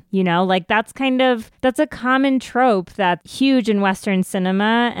man, you know, like that's a common trope that's huge in Western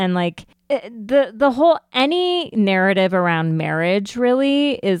cinema. And like the whole any narrative around marriage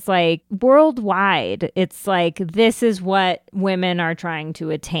really is like worldwide. It's like this is what women are trying to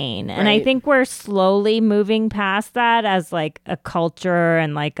attain. And I think we're slowly moving past that as like a culture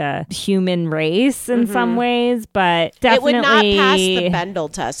and like a human race in some ways, but definitely it would not pass the Bendel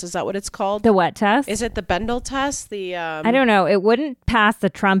test. Is that what it's called? The what test? Is it the Bendel test? The I don't know. It wouldn't pass the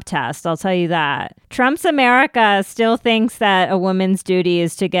Trump test, I'll tell you that. Trump's America still thinks that a woman's duty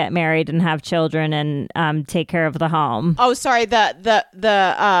is to get married and have children and take care of the home. Oh, sorry, the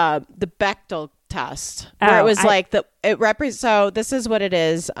Bechdel test, where it was so this is what it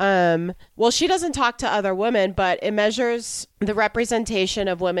is. Well, she doesn't talk to other women, but it measures the representation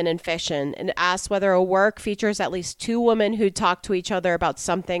of women in fiction and asks whether a work features at least two women who talk to each other about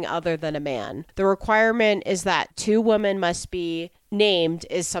something other than a man. The requirement is that two women must be named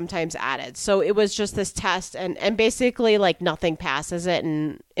is sometimes added. So it was just this test and basically like nothing passes it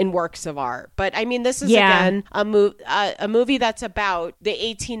in works of art. But I mean, this is again a movie that's about the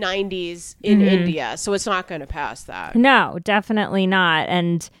 1890s in India. So it's not going to pass that. No, definitely not.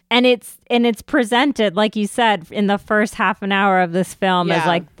 And it's presented, like you said, in the first half an hour of this film as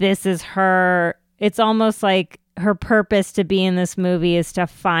like, this is her, it's almost like her purpose to be in this movie is to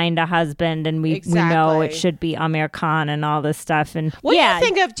find a husband, and we know it should be Amir Khan and all this stuff. And what do you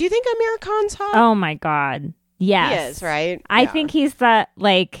think of? Do you think Amir Khan's hot? Oh my God. Yes. He is, right? I think he's the,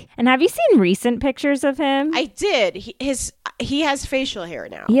 like, and have you seen recent pictures of him? I did. He has facial hair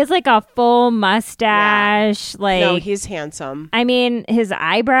now. He has like a full mustache. Like, no, he's handsome. I mean, his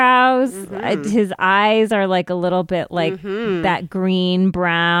eyebrows, his eyes are like a little bit like that green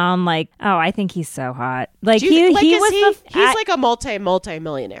brown. Like, oh, I think he's so hot. Like he's like a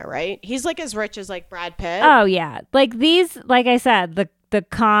multi-millionaire, right? He's like as rich as like Brad Pitt. Oh yeah, like these, like I said, the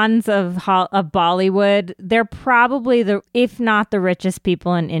cons of Bollywood, they're probably if not the richest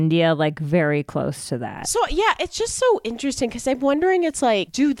people in India, like very close to that. So yeah, it's just so interesting because I'm wondering, it's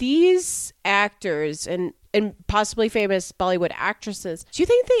like, do these actors and possibly famous Bollywood actresses, do you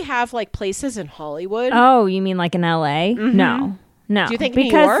think they have like places in Hollywood? Oh, you mean like in LA? No. Do you think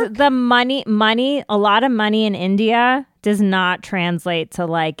because New York? The money, a lot of money in India does not translate to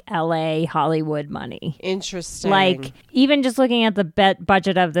like LA Hollywood money. Interesting. Like even just looking at the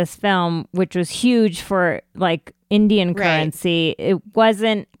budget of this film, which was huge for like Indian currency. It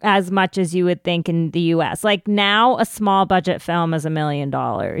wasn't as much as you would think in the US. Like now a small budget film is $1 million,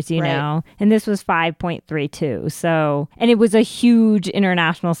 you know? And this was 5.32. So, and it was a huge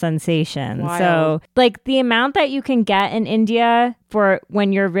international sensation. Wild. So like the amount that you can get in India for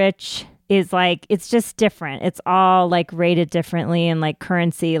when you're rich is like, it's just different. It's all like rated differently in like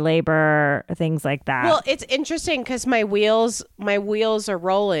currency, labor, things like that. Well, it's interesting because my wheels are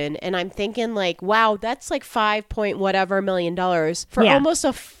rolling and I'm thinking like, wow, that's like $5 million for almost a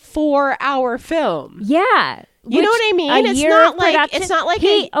 4-hour film. Yeah. You know what I mean? It's not like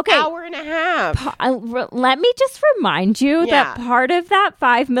an hour and a half. Let me just remind you that part of that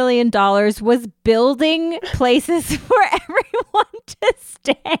 $5 million was building places for everyone to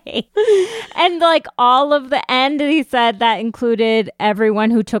stay. And like all of the end, he said that included everyone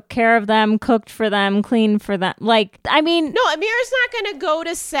who took care of them, cooked for them, cleaned for them. Like, I mean... No, Amir's not going to go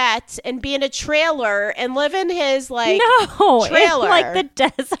to set and be in a trailer and live in his trailer. In like the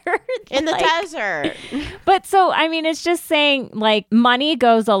desert. In the desert. But so, I mean, it's just saying like money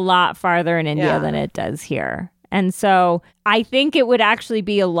goes a lot farther in India than it does here. And so I think it would actually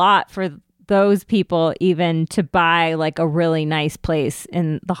be a lot for those people even to buy like a really nice place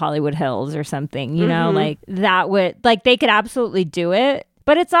in the Hollywood Hills or something, you know, like that would like they could absolutely do it.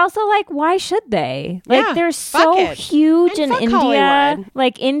 But it's also like, why should they? Like, they're so huge in India. Hollywood.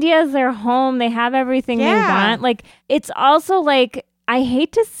 Like, India's their home. They have everything they want. Like, it's also like, I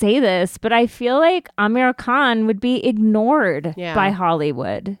hate to say this, but I feel like Amir Khan would be ignored by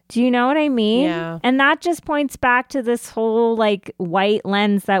Hollywood. Do you know what I mean? Yeah. And that just points back to this whole like white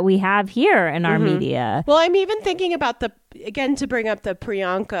lens that we have here in our media. Well, I'm even thinking about again, to bring up the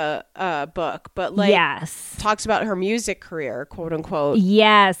Priyanka book, but like talks about her music career, quote unquote.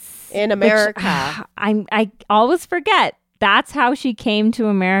 Yes. In America. I always forget. That's how she came to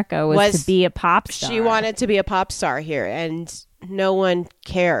America was to be a pop star. She wanted to be a pop star here and no one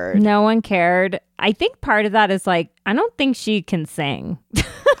cared. No one cared. I think part of that is like, I don't think she can sing.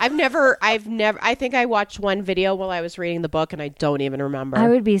 I think I watched one video while I was reading the book and I don't even remember. I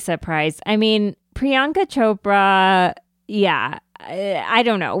would be surprised. I mean, Priyanka Chopra, I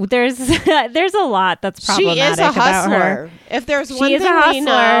don't know. There's a lot that's problematic she is a hustler. About her. If there's one thing we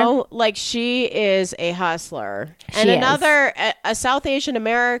know, like she is a hustler. And another, a South Asian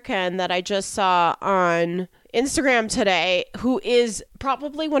American that I just saw on Instagram today, who is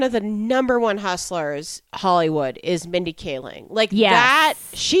probably one of the number one hustlers Hollywood, is Mindy Kaling. Like that,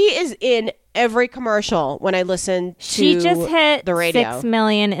 she is in every commercial when I listen to she just hit the radio. 6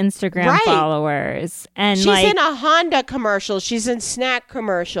 million Instagram followers, and she's in a Honda commercial. She's in snack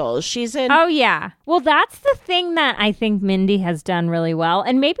commercials. She's in. Oh yeah. Well, that's the thing that I think Mindy has done really well,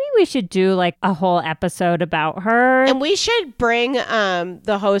 and maybe we should do like a whole episode about her. And we should bring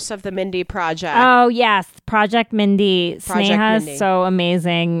the host of the Mindy Project. Oh yes, Project Mindy. Sneha is so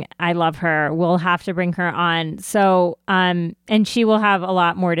amazing. I love her. We'll have to bring her on. So and she will have a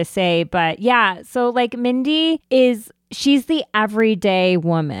lot more to say, but yeah, so like Mindy she's the everyday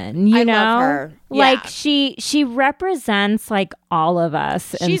woman, you know? Love her. Like she represents like all of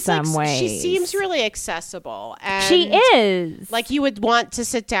us in some ways. She seems really accessible. And she is. Like you would want to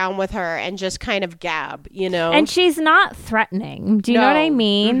sit down with her and just kind of gab, you know? And she's not threatening. Do you know what I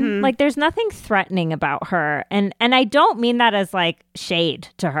mean? Like there's nothing threatening about her. And I don't mean that as like shade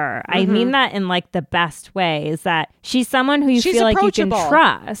to her. I mean that in like the best way, is that she's someone who you feel like you can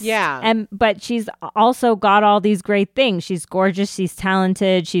trust. Yeah. But she's also got all these great things. She's gorgeous. She's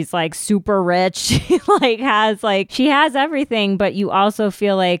talented. She's like super rich. She has everything, but you also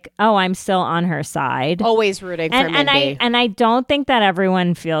feel like, oh, I'm still on her side. Always rooting for Mindy. And I don't think that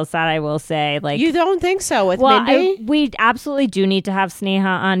everyone feels that, I will say. Like, you don't think so with Mindy? We absolutely do need to have Sneha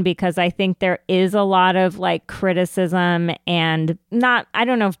on, because I think there is a lot of like criticism and I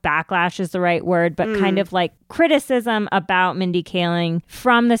don't know if backlash is the right word, but kind of like criticism about Mindy Kaling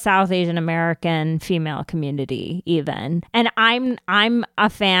from the South Asian American female community even. And I'm a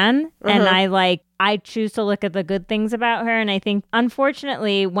fan, and I choose to look at the good things about her. And I think,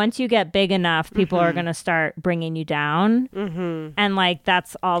 unfortunately, once you get big enough, people are going to start bringing you down. And like,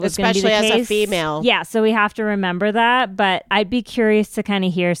 that's always going to be the case. Especially as a female. Yeah. So we have to remember that. But I'd be curious to kind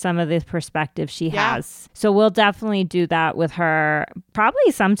of hear some of the perspective she has. So we'll definitely do that with her.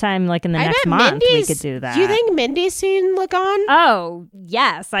 Probably sometime like in the next month we could do that. Do you think Mindy's seen Lagaan? Oh,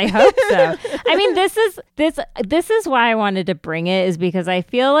 yes. I hope so. I mean, this is why I wanted to bring it, is because I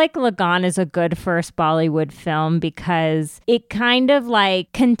feel like Lagaan is a good first Bollywood film, because it kind of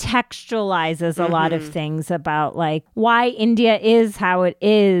like contextualizes a lot of things about like why India is how it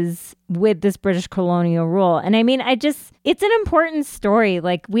is with this British colonial rule. And I mean, it's an important story.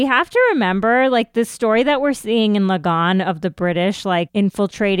 Like, we have to remember, like, the story that we're seeing in Lagan of the British, like,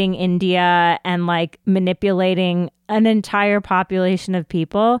 infiltrating India and, like, manipulating an entire population of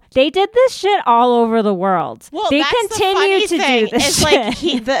people. They did this shit all over the world. Well, they that's continue the to thing. do this It's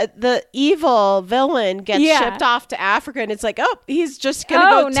shit. like the evil villain gets shipped off to Africa, and it's like, oh, he's just gonna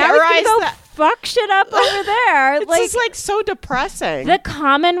go terrorize that. Fuck shit up over there. It's just like so depressing. The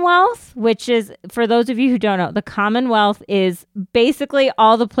Commonwealth, which is, for those of you who don't know, the Commonwealth is basically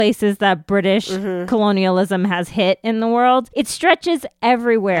all the places that British colonialism has hit in the world. It stretches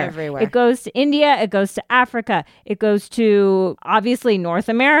everywhere. It goes to India. It goes to Africa. It goes to, obviously, North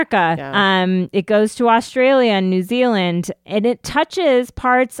America. Yeah. It goes to Australia and New Zealand. And it touches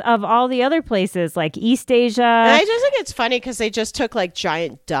parts of all the other places, like East Asia. And I just think it's funny because they just took, like,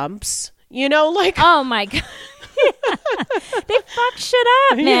 giant dumps. You know, like... Oh, my God. They fuck shit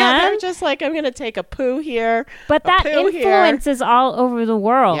up, man. Yeah, they're just like, I'm going to take a poo here. But that influence is all over the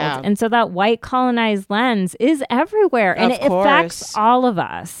world. Yeah. And so that white colonized lens is everywhere. And it affects all of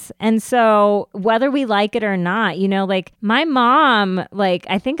us. And so whether we like it or not, you know, like my mom, like,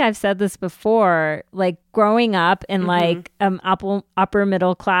 I think I've said this before, like, growing up in like upper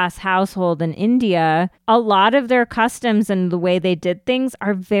middle class household in India, a lot of their customs and the way they did things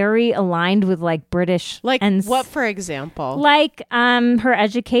are very aligned with like British. Like what, for example? Like her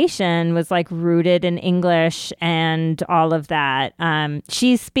education was like rooted in English and all of that.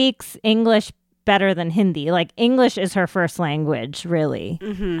 She speaks English better than Hindi. Like English is her first language, really.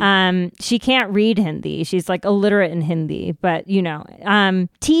 She can't read Hindi. She's like illiterate in Hindi, but you know,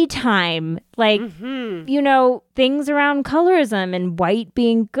 tea time, like, you know, things around colorism and white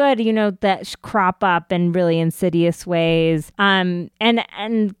being good, you know, that crop up in really insidious ways. And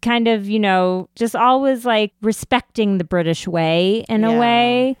kind of, you know, just always like respecting the British way in a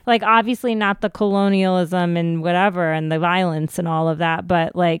way, like obviously not the colonialism and whatever and the violence and all of that,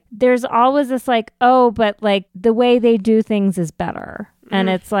 but like there's always this like, oh, but like the way they do things is better. And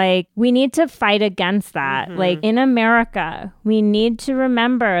it's like, we need to fight against that. Like in America, we need to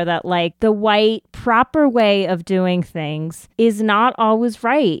remember that like the white proper way of doing things is not always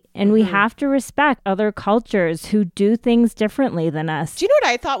right. And we have to respect other cultures who do things differently than us. Do you know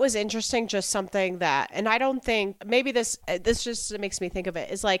what I thought was interesting? Just something that, and I don't think, maybe this just makes me think of it,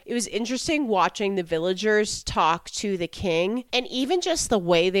 is like, it was interesting watching the villagers talk to the king. And even just the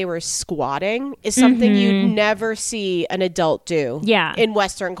way they were squatting is something you'd never see an adult do. Yeah. In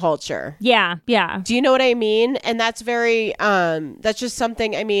Western culture. Yeah. Do you know what I mean? And that's very, that's just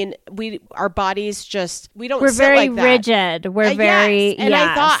something, I mean, our bodies just, we don't We're sit very like that. rigid. We're very, yes. And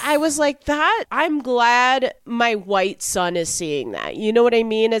I thought, I was like, that, I'm glad my white son is seeing that. You know what I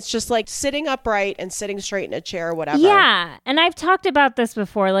mean? It's just like sitting upright and sitting straight in a chair or whatever. Yeah. And I've talked about this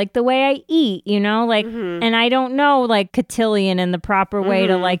before, like the way I eat, you know, like, and I don't know like cotillion and the proper way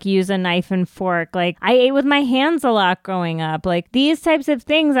to like use a knife and fork. Like I ate with my hands a lot growing up. Like these types of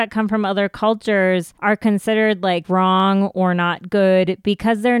things that come from other cultures are considered like wrong or not good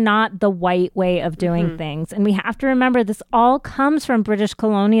because they're not the white way of doing things. And we have to remember this all comes from British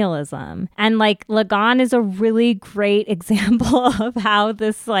colonialism. And like Lagan is a really great example of how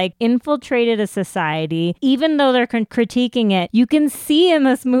this like infiltrated a society. Even though they're critiquing it, you can see in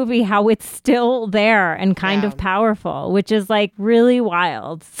this movie how it's still there and kind of powerful, which is like really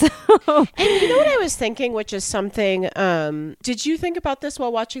wild. And you know what I was thinking, which is something, did you think about this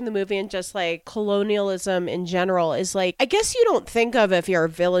while watching the movie? And just like colonialism in general is like, I guess you don't think of, if you're a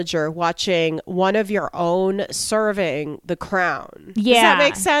villager, watching one of your own serving the crown. Yeah. Does that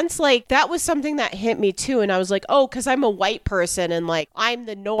make sense? Like that was something that hit me too. And I was like, oh, because I'm a white person and like I'm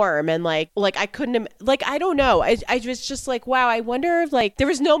the norm. And like I couldn't, like, I don't know. I was just like, wow, I wonder if like, there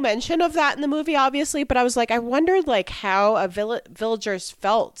was no mention of that in the movie, obviously, but I was like, I wondered like how villagers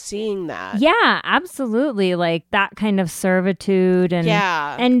felt seeing that. Yeah, absolutely. Like that kind of servitude and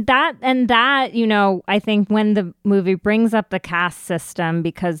that, you know, I think when the movie brings up the caste system,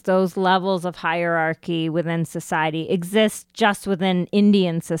 because those levels of hierarchy within society exist just within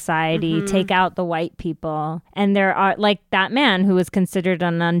Indian society, take out the white people. And there are like that man who was considered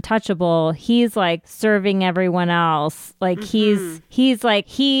an untouchable, he's like serving everyone else. Like he's like,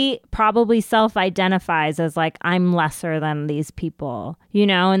 he probably self-identifies as like, I'm lesser than these people, you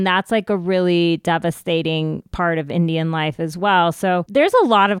know, and that's like a really devastating part of Indian life as well. So there's a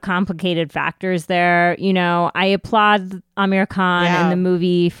lot of complicated factors there. You know, I applaud Amir Khan in the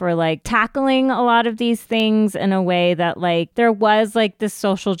movie for like tackling a lot of these things in a way that like there was like this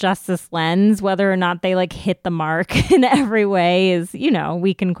social justice lens. Whether or not they like hit the mark in every way is, you know,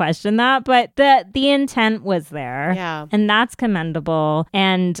 we can question that, but the intent was there. Yeah. And that's commendable.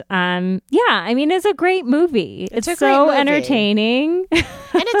 And I mean, it's a great movie. It's a so great movie. Entertaining.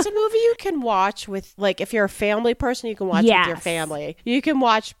 And it's a movie you can watch with, like, if you're a family person, you can watch with your family. You can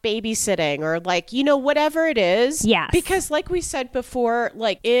watch babysitting or, like, you know, whatever it is. Yes. Because, like we said before,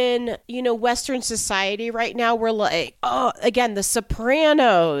 like, in, you know, Western society right now, we're like, oh, again, The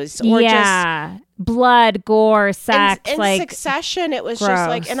Sopranos. Or just blood, gore, sex. In like Succession, it was gross. just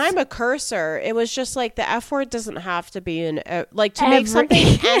like, and I'm a cursor. It was just like the F word doesn't have to be in, like, to make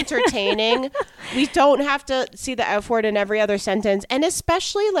something entertaining. We don't have to see the F word in every other sentence. And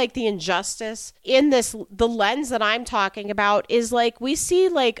especially like the injustice in this, the lens that I'm talking about is like, we see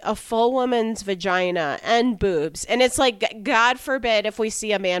like a full woman's vagina and boobs. And it's like, God forbid if we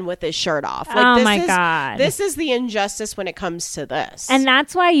see a man with his shirt off. Like, oh my God. This is the injustice when it comes to this. And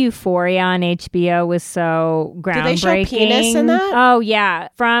that's why Euphoria on HBO was so groundbreaking. Did they show penis in that? Oh, yeah.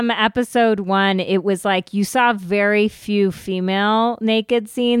 From episode 1, it was like you saw very few female naked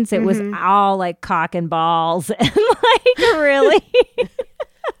scenes. It was all like cock and balls and like really...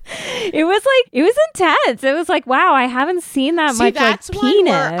 It was intense. It was like, wow, I haven't seen that much that's like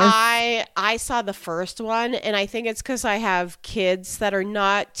penis. One where I saw the first one, and I think it's because I have kids that are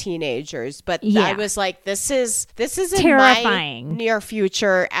not teenagers, but I was like, this is terrifying. In my near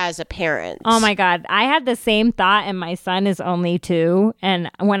future as a parent. Oh my God. I had the same thought, and my son is only 2.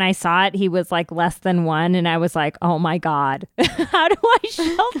 And when I saw it, he was like less than 1. And I was like, oh my God, how do I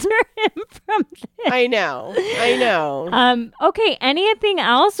shelter him from this? I know. Okay. Anything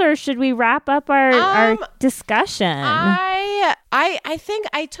else, or should we wrap up our discussion? I think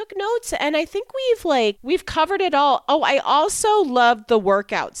I took notes, and I think we've covered it all. Oh, I also loved the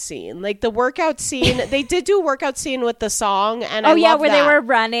workout scene. Like the workout scene, they did do a workout scene with the song, and where they were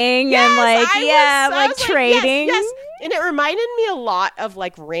running and like trading. Yes. And it reminded me a lot of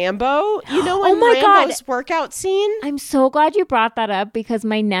like Rambo. You know, in Rambo's workout scene. I'm so glad you brought that up, because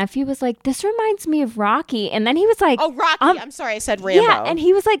my nephew was like, this reminds me of Rocky. And then he was like, oh, Rocky. I'm sorry, I said Rambo. Yeah, and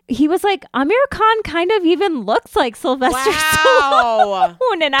he was like, Amir Khan kind of even looks like Sylvester Stallone.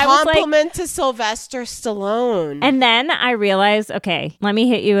 And I was like, compliment to Sylvester Stallone. And then I realized, okay, let me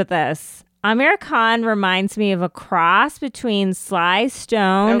hit you with this. Amir Khan reminds me of a cross between Sly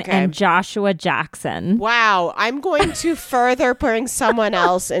Stone and Joshua Jackson. Wow. I'm going to further bring someone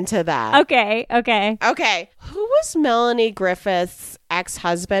else into that. Okay. Who was Melanie Griffith's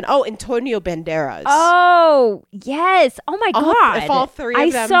ex-husband? Oh, Antonio Banderas. Oh, yes. Oh my God. If all 3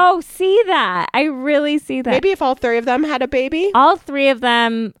 of them. I so see that. I really see that. Maybe if all 3 of them had a baby. All 3 of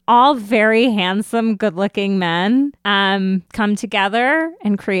them, all very handsome, good-looking men, come together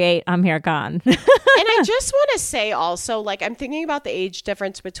and create Amir Khan. And I just want to say also, like, I'm thinking about the age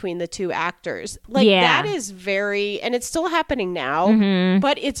difference between the 2 actors. Like, that is very, and it's still happening now,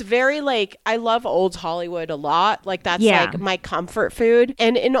 but it's very, like, I love old Hollywood a lot. Like, that's like my comfort food.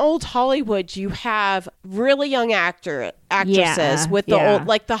 And in old Hollywood, you have really young actresses with the old,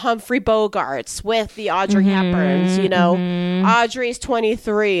 like the Humphrey Bogarts, with the Audrey Hepburns, you know. Audrey's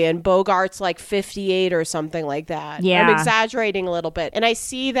 23 and Bogart's like 58 or something like that. I'm exaggerating a little bit. And I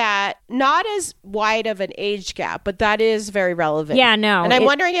see that not as wide of an age gap, but that is very relevant. Yeah, no. And I'm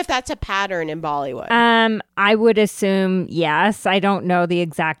wondering if that's a pattern in Bollywood. I would assume yes. I don't know the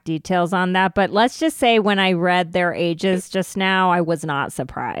exact details on that, but let's just say when I read their ages just now, I was not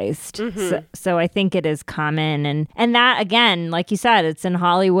surprised. So I think it is common. And that, again, like you said, it's in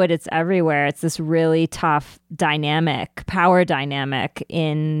Hollywood, it's everywhere. It's this really tough power dynamic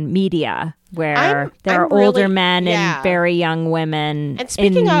in media, where there are older men and very young women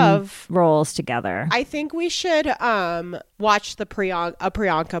in roles together. I think we should watch a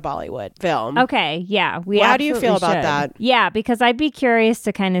Priyanka Bollywood film. Okay, yeah. How do you feel about that? Yeah, because I'd be curious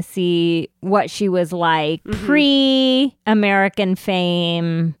to kind of see what she was like pre-American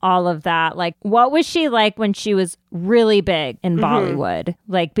fame, all of that. Like, what was she like when she was really big in Bollywood?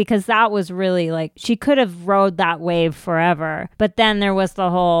 Like, because that was really like, she could have rode that wave forever. But then there was the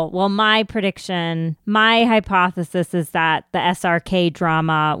whole, my hypothesis is that the SRK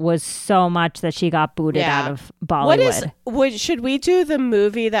drama was so much that she got booted out of Bollywood. Should we do the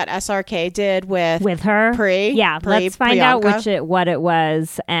movie that SRK did with her? Pri? Yeah, let's find out what it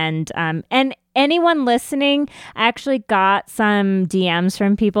was. And anyone listening, I actually got some DMs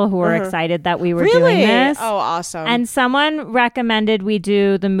from people who were excited that we were doing this. Oh, awesome. And someone recommended we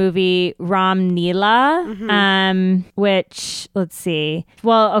do the movie Ram Neela, which, let's see.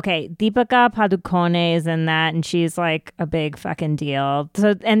 Well, okay, Deepika Padukone is in that, and she's like a big fucking deal.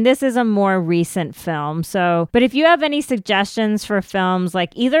 So, and this is a more recent film. So, but if you have any suggestions for films,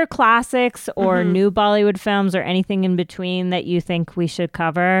 like either classics or new Bollywood films or anything in between that you think we should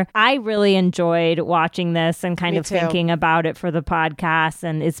cover, I really enjoyed watching this and kind of thinking about it for the podcast,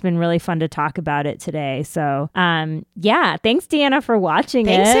 and it's been really fun to talk about it today. So yeah, thanks Deanna for watching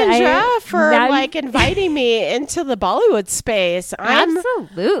thanks, Indra, for like inviting me into the Bollywood space.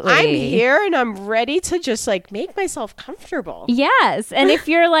 Absolutely. I'm here and I'm ready to just like make myself comfortable. Yes. And if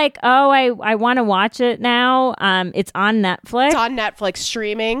you're like, oh, I want to watch it now, it's on Netflix. It's on Netflix,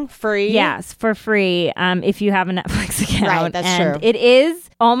 streaming free. Yes, for free, if you have a Netflix account. Right, that's true. It is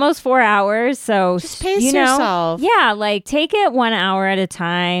almost 4 hours, so just pace yourself. Yeah, like take it 1 hour at a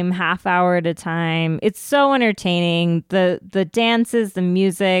time, half hour at a time. It's so entertaining. The dances, the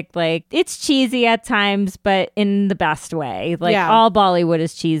music, like it's cheesy at times, but in the best way. Like all Bollywood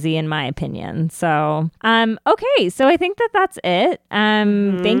is cheesy in my opinion. So okay, so I think that's it.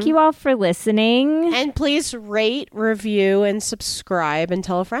 Thank you all for listening, and please rate, review, and subscribe and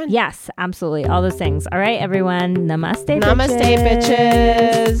tell a friend. Yes, absolutely, all those things. All right, everyone, namaste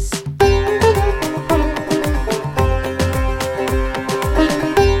bitches.